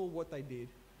God saw what they did,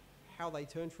 how they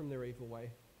turned from their evil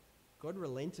way, God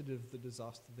relented of the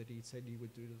disaster that he said he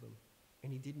would do to them,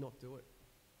 and he did not do it.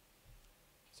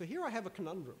 So here I have a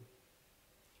conundrum.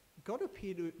 God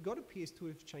appears to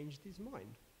have changed his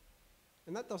mind,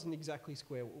 and that doesn't exactly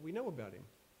square what we know about him.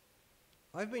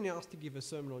 I've been asked to give a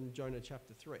sermon on Jonah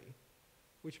chapter 3,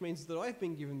 which means that I've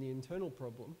been given the internal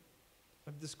problem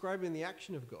of describing the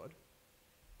action of God,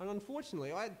 and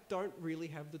unfortunately I don't really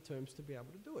have the terms to be able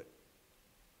to do it.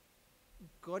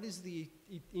 God is the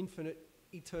infinite,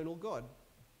 eternal God,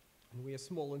 and we are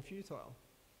small and futile.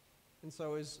 And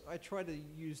so as I try to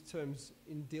use terms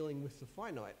in dealing with the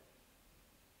finite,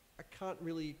 I can't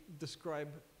really describe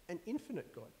an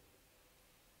infinite God.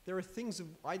 There are things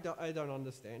I don't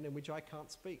understand and which I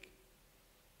can't speak.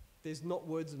 There's not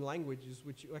words and languages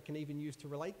which I can even use to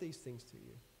relate these things to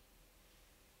you.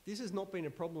 This has not been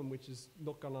a problem which has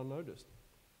not gone unnoticed.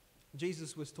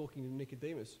 Jesus was talking to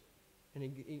Nicodemus, and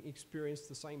he experienced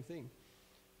the same thing.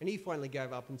 And he finally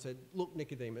gave up and said, "Look,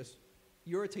 Nicodemus,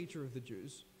 you're a teacher of the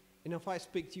Jews, and if I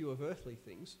speak to you of earthly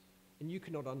things and you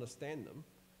cannot understand them,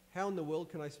 how in the world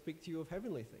can I speak to you of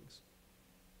heavenly things?"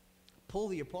 Paul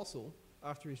the Apostle,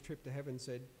 after his trip to heaven,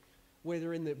 said,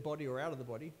 "Whether in the body or out of the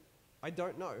body, I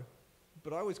don't know,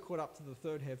 but I was caught up to the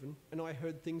third heaven and I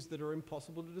heard things that are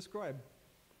impossible to describe.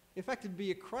 In fact, it'd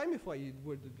be a crime if I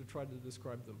were to try to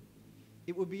describe them.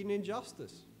 It would be an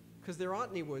injustice, because there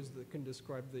aren't any words that can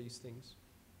describe these things.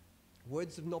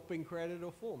 Words have not been created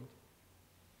or formed."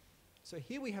 So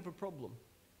here we have a problem.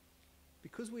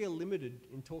 Because we are limited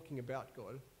in talking about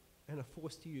God and are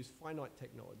forced to use finite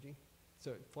technology,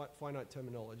 so finite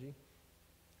terminology,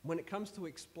 when it comes to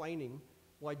explaining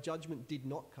why judgment did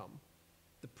not come,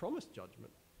 the promised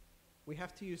judgment, we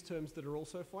have to use terms that are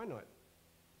also finite.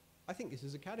 I think this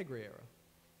is a category error.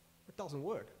 It doesn't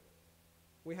work.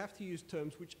 We have to use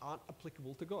terms which aren't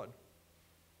applicable to God,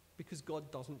 because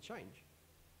God doesn't change.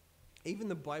 Even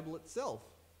the Bible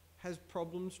itself has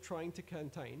problems trying to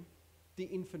contain the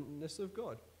infiniteness of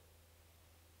God.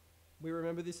 We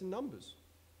remember this in Numbers.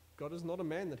 God is not a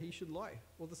man that he should lie,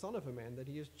 or the son of a man that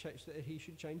he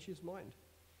should change his mind.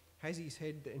 Has he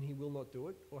said and he will not do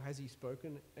it, or has he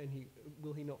spoken and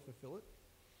will he not fulfill it?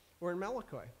 Or in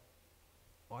Malachi,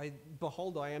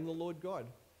 behold, I am the Lord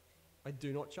God. I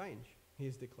do not change, he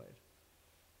has declared.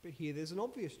 But here there's an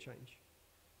obvious change.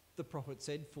 The prophet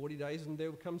said 40 days and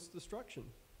there comes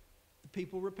destruction. The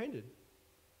people repented.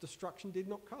 Destruction did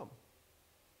not come.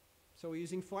 So we're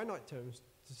using finite terms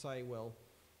to say, well,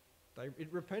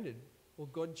 it repented, or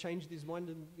God changed his mind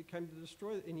and he came to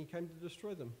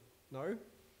destroy them. No.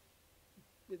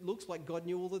 It looks like God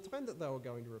knew all the time that they were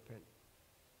going to repent.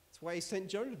 That's why he sent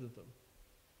Jonah to them.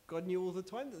 God knew all the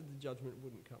time that the judgment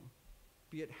wouldn't come.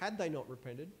 But yet, had they not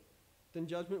repented, then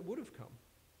judgment would have come.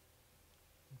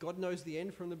 God knows the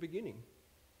end from the beginning.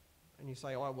 And you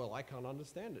say, "Oh, well, I can't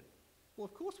understand it." Well,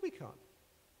 of course we can't.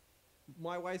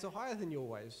 My ways are higher than your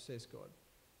ways, says God.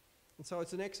 And so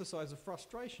it's an exercise of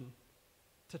frustration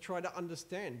to try to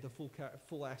understand the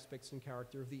full aspects and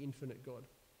character of the infinite God.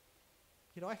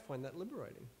 Yet I find that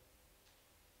liberating.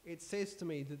 It says to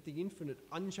me that the infinite,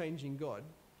 unchanging God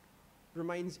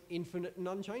remains infinite and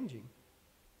unchanging.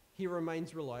 He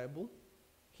remains reliable.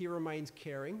 He remains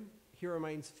caring. He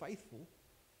remains faithful.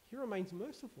 He remains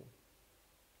merciful.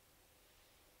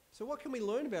 So what can we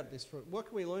learn about this? What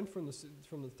can we learn from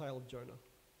the tale of Jonah?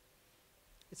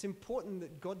 It's important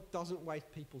that God doesn't waste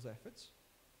people's efforts,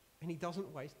 and he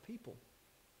doesn't waste people.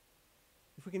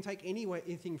 If we can take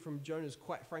anything from Jonah's,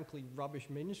 quite frankly, rubbish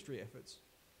ministry efforts,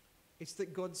 it's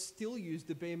that God still used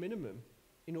the bare minimum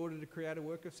in order to create a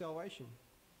work of salvation.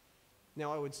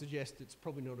 Now, I would suggest it's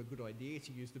probably not a good idea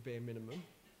to use the bare minimum,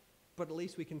 but at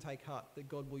least we can take heart that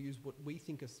God will use what we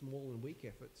think are small and weak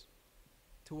efforts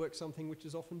to work something which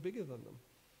is often bigger than them.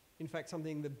 In fact,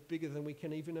 something bigger than we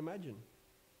can even imagine.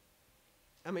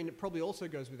 I mean, it probably also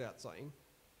goes without saying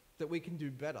that we can do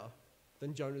better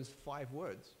than Jonah's 5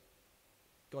 words.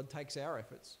 God takes our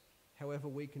efforts, however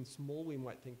weak and small we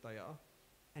might think they are,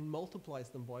 and multiplies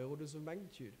them by orders of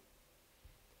magnitude.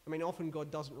 I mean, often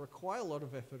God doesn't require a lot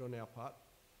of effort on our part,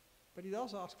 but he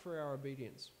does ask for our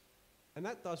obedience. And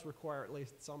that does require at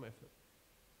least some effort.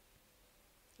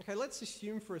 Okay, let's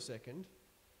assume for a second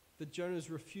that Jonah's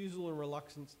refusal and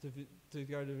reluctance to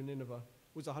go to Nineveh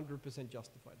was 100%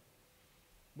 justified.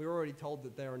 We're already told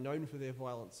that they are known for their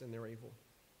violence and their evil.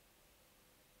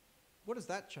 What does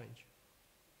that change?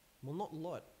 Well, not a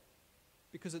lot,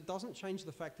 because it doesn't change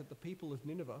the fact that the people of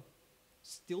Nineveh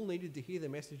still needed to hear the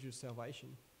message of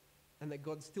salvation and that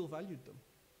God still valued them.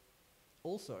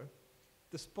 Also,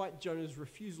 despite Jonah's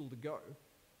refusal to go,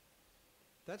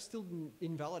 that still didn't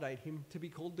invalidate him to be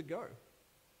called to go.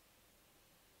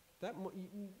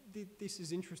 This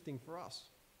is interesting for us,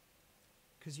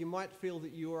 because you might feel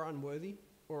that you are unworthy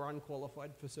or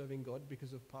unqualified for serving God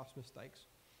because of past mistakes,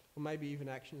 or maybe even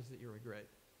actions that you regret.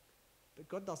 But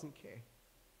God doesn't care.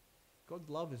 God's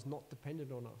love is not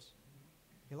dependent on us.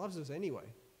 He loves us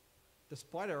anyway,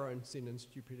 despite our own sin and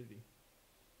stupidity.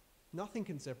 Nothing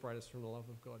can separate us from the love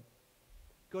of God.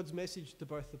 God's message to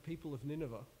both the people of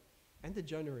Nineveh and to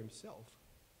Jonah himself,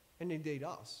 and indeed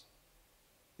us,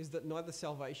 is that neither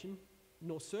salvation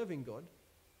nor serving God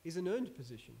is an earned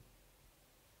position.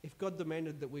 If God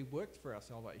demanded that we worked for our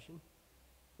salvation,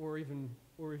 or even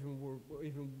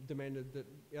demanded that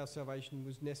our salvation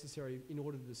was necessary in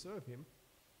order to serve him,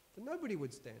 then nobody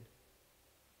would stand.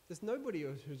 There's nobody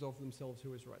who's of themselves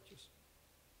who is righteous.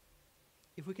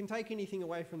 If we can take anything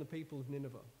away from the people of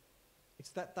Nineveh,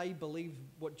 it's that they believed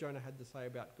what Jonah had to say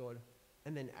about God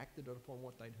and then acted upon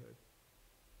what they'd heard.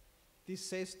 This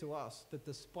says to us that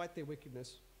despite their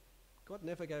wickedness, God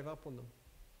never gave up on them.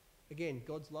 Again,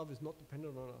 God's love is not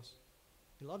dependent on us.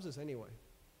 He loves us anyway.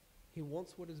 He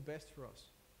wants what is best for us.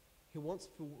 He wants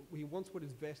what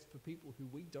is best for people who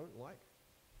we don't like.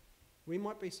 We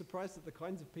might be surprised at the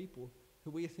kinds of people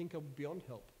who we think are beyond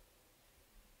help.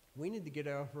 We need to get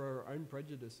over our own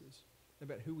prejudices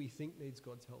about who we think needs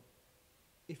God's help.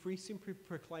 If we simply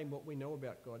proclaim what we know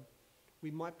about God,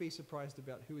 we might be surprised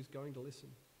about who is going to listen.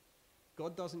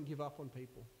 God doesn't give up on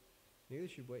people. Neither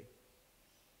should we.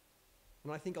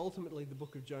 And I think ultimately the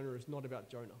book of Jonah is not about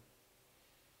Jonah.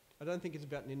 I don't think it's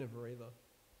about Nineveh either.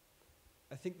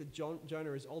 I think that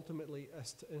Jonah is ultimately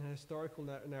an historical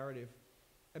narrative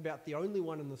about the only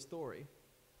one in the story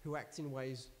who acts in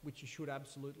ways which you should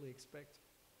absolutely expect.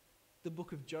 The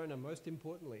book of Jonah, most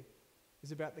importantly,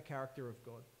 is about the character of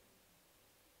God.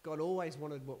 God always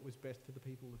wanted what was best for the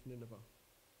people of Nineveh.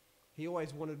 He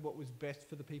always wanted what was best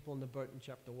for the people on the boat in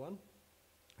chapter 1,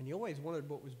 and he always wanted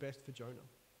what was best for Jonah.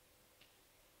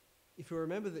 If we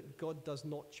remember that God does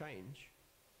not change,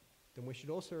 then we should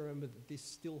also remember that this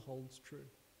still holds true.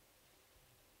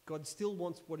 God still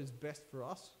wants what is best for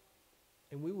us,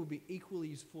 and we will be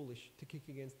equally as foolish to kick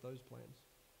against those plans.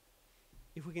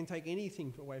 If we can take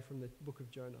anything away from the book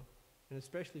of Jonah, and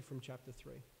especially from chapter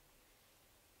 3,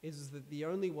 is that the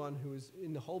only one who is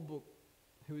in the whole book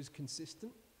who is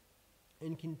consistent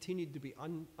and continued to be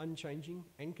unchanging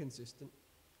and consistent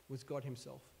was God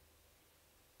himself.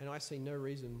 And I see no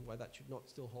reason why that should not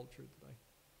still hold true today.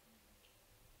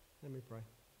 Let me pray.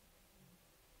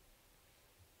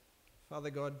 Father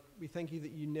God, we thank you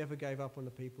that you never gave up on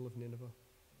the people of Nineveh.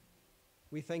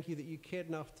 We thank you that you cared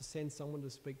enough to send someone to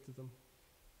speak to them,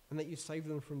 and that you saved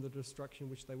them from the destruction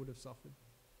which they would have suffered.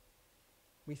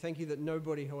 We thank you that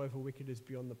nobody, however wicked, is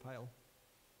beyond the pale,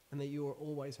 and that you are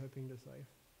always hoping to save.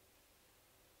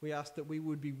 We ask that we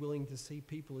would be willing to see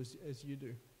people as you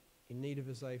do, in need of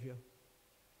a saviour.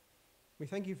 We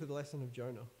thank you for the lesson of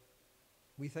Jonah.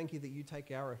 We thank you that you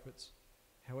take our efforts,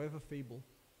 however feeble,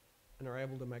 and are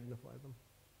able to magnify them.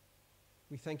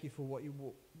 We thank you for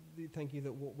thank you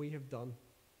that what we have done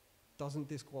doesn't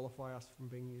disqualify us from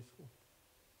being useful.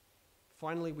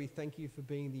 Finally, we thank you for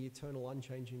being the eternal,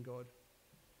 unchanging God,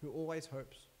 who always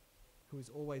hopes, who is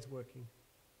always working,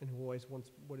 and who always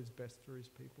wants what is best for his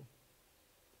people.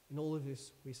 In all of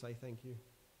this, we say thank you,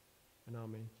 and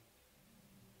amen.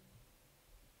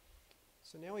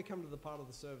 So now we come to the part of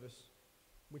the service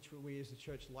which we as a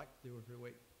church like to do every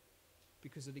week,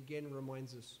 because it again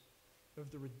reminds us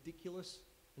of the ridiculous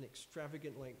and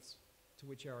extravagant lengths to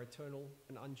which our eternal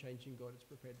and unchanging God is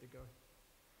prepared to go.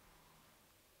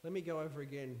 Let me go over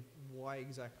again what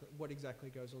exactly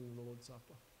goes on in the Lord's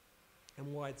Supper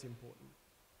and why it's important.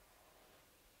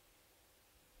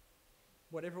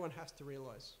 What everyone has to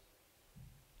realize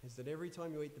is that every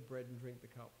time you eat the bread and drink the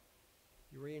cup,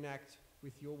 you reenact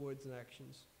with your words and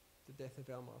actions the death of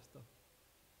our Master.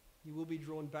 You will be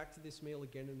drawn back to this meal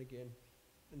again and again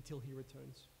until he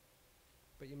returns.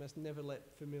 But you must never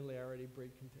let familiarity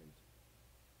breed contempt.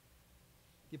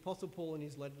 The Apostle Paul in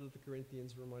his letter to the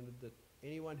Corinthians reminded that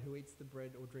anyone who eats the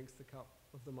bread or drinks the cup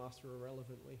of the Master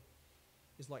irrelevantly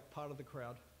is like part of the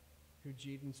crowd who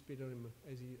jeered and spit on him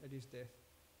at his death.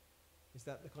 Is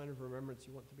that the kind of remembrance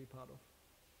you want to be part of?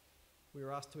 We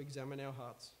are asked to examine our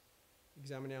hearts,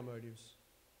 examine our motives,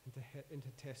 and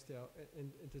to test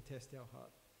our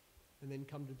heart, and then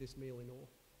come to this meal in awe.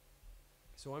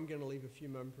 So I'm going to leave a few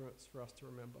moments for us to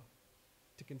remember,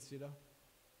 to consider,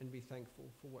 and be thankful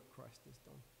for what Christ has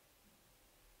done.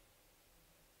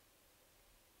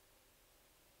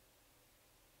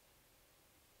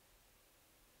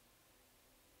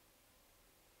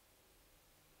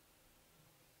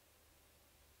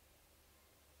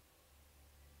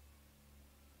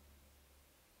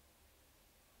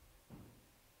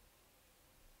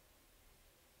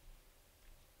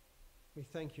 We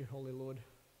thank you, Holy Lord,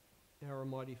 our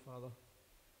Almighty Father,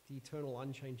 the eternal,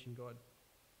 unchanging God,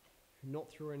 who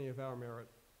not through any of our merit,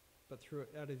 but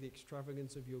out of the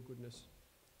extravagance of your goodness,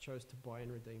 chose to buy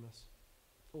and redeem us,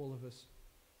 all of us,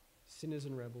 sinners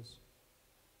and rebels,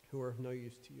 who are of no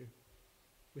use to you,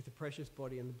 with the precious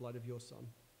body and the blood of your Son,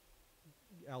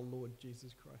 our Lord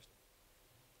Jesus Christ.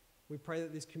 We pray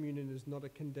that this communion is not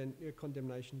a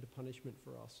condemnation to punishment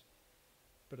for us,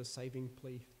 but a saving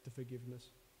plea to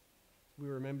forgiveness. We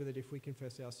remember that if we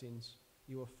confess our sins,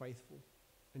 you are faithful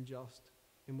and just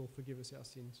and will forgive us our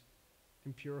sins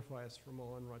and purify us from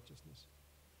all unrighteousness.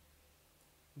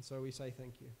 And so we say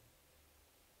thank you.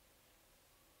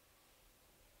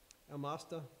 Our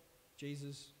Master,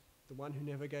 Jesus, the one who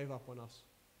never gave up on us,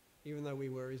 even though we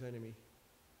were his enemy,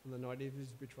 on the night of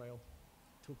his betrayal,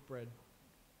 took bread,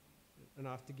 And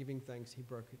after giving thanks, he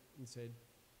broke it and said,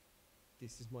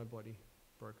 "This is my body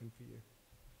broken for you.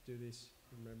 Do this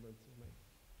in remembrance of me."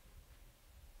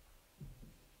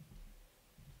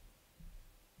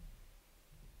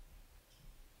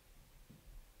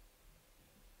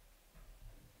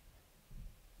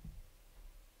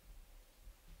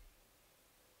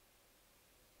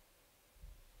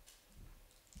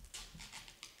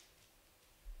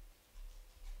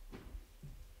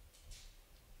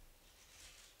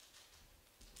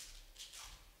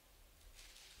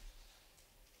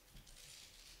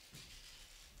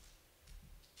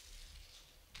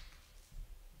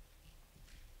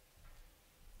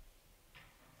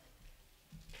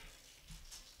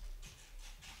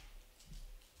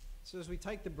 So as we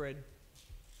take the bread,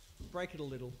 break it a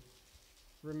little,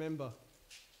 remember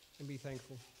and be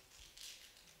thankful.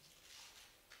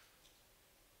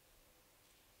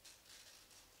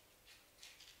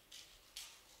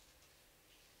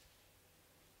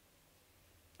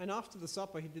 And after the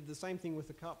supper, he did the same thing with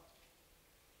the cup.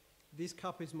 "This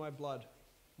cup is my blood,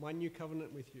 my new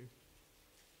covenant with you.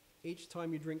 Each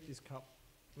time you drink this cup,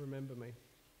 remember me."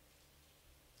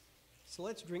 So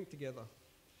let's drink together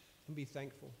and be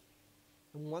thankful.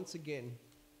 And once again,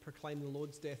 proclaim the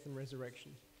Lord's death and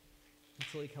resurrection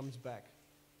until he comes back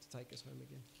to take us home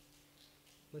again.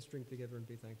 Let's drink together and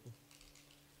be thankful.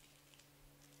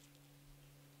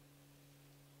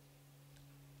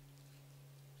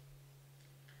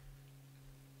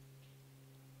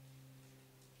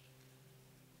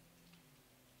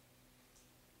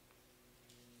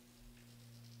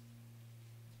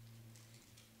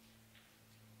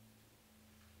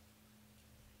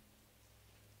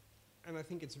 And I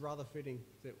think it's rather fitting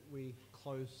that we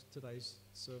close today's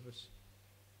service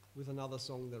with another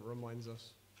song that reminds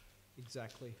us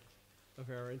exactly of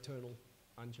our eternal,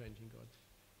 unchanging God.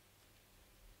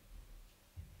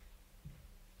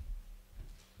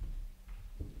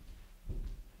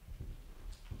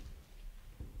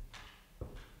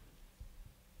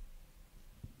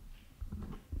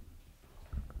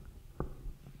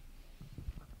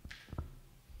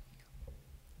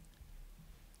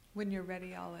 When you're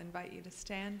ready, I'll invite you to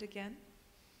stand again.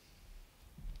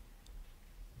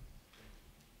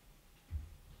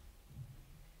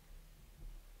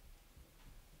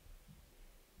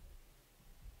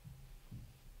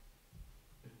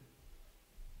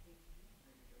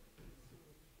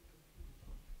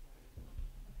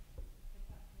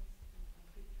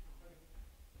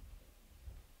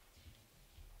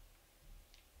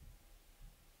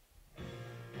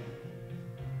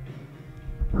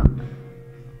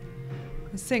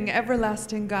 Sing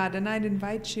Everlasting God, and I'd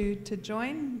invite you to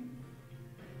join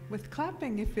with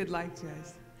clapping if you'd like to.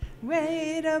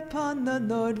 Wait upon the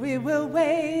Lord, we will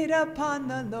wait upon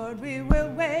the Lord, we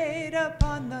will wait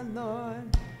upon the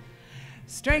Lord.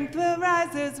 Strength will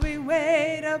rise as we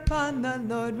wait upon the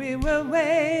Lord, we will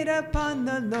wait upon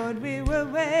the Lord, we will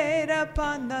wait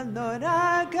upon the Lord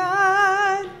our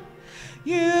God.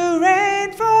 You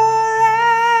reign forever,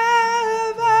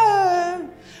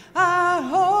 our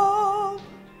hope,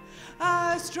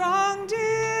 our strong deliverer.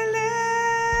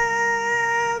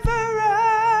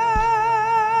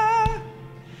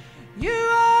 You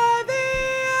are the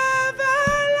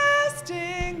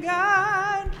everlasting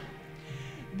God,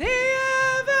 the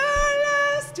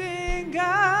everlasting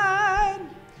God.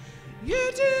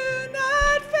 You do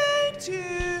not faint,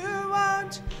 you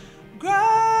won't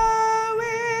grow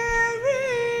weary.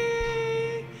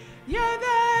 You're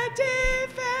the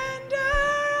defender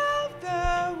of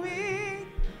the weak.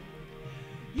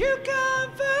 You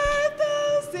comfort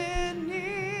those in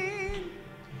need.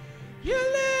 You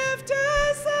lift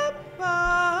us up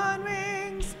on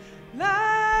wings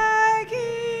like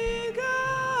eagles.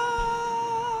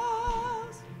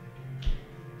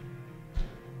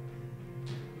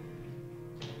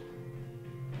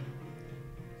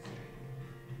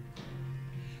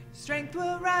 Strength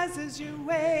will rise as you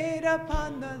wait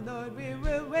upon the Lord. We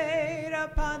will wait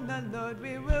upon the Lord.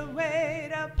 We will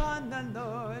wait upon the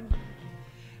Lord.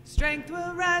 Strength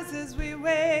will rise as we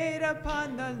wait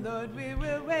upon the Lord. We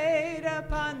will wait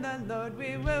upon the Lord.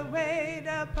 We will wait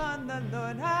upon the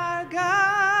Lord our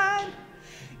God.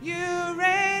 You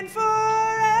reign forever,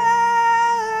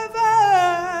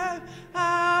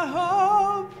 our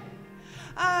hope,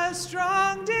 our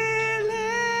strong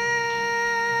deliverer.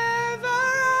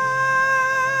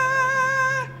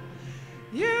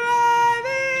 You are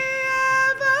the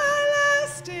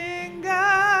everlasting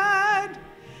God,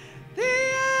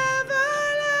 the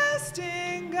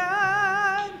everlasting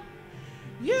God.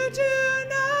 You do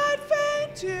not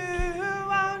faint, you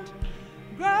won't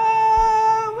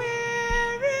grow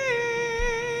weary.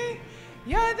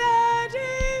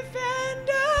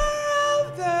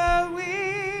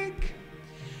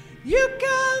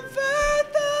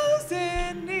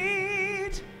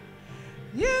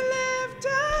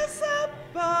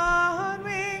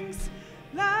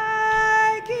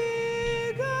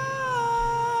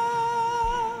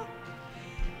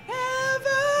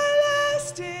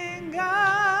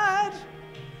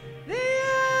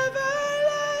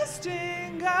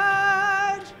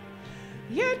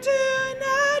 do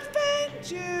not faint,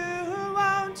 you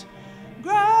won't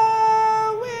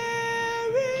grow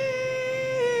weary.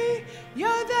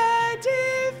 You're the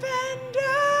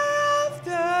defender of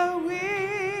the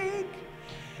weak.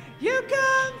 You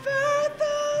comfort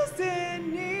those in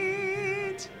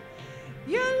need.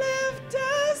 You lift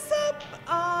us up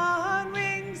on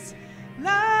wings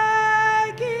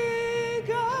like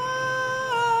eagles.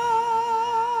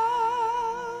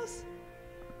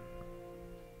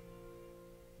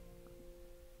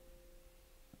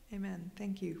 Amen.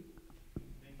 Thank you.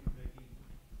 Thank you, Becky.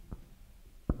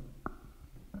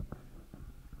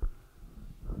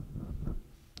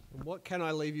 And what can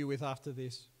I leave you with after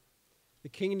this? The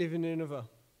king of Nineveh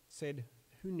said,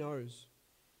 "Who knows?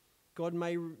 God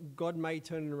may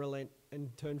turn and relent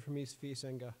and turn from his fierce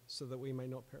anger so that we may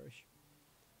not perish."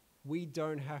 We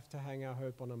don't have to hang our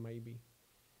hope on a maybe.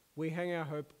 We hang our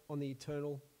hope on the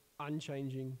eternal,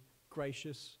 unchanging,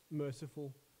 gracious,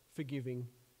 merciful, forgiving,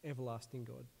 everlasting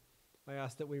God. I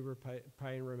ask that we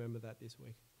pray and remember that this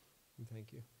week. And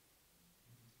thank you.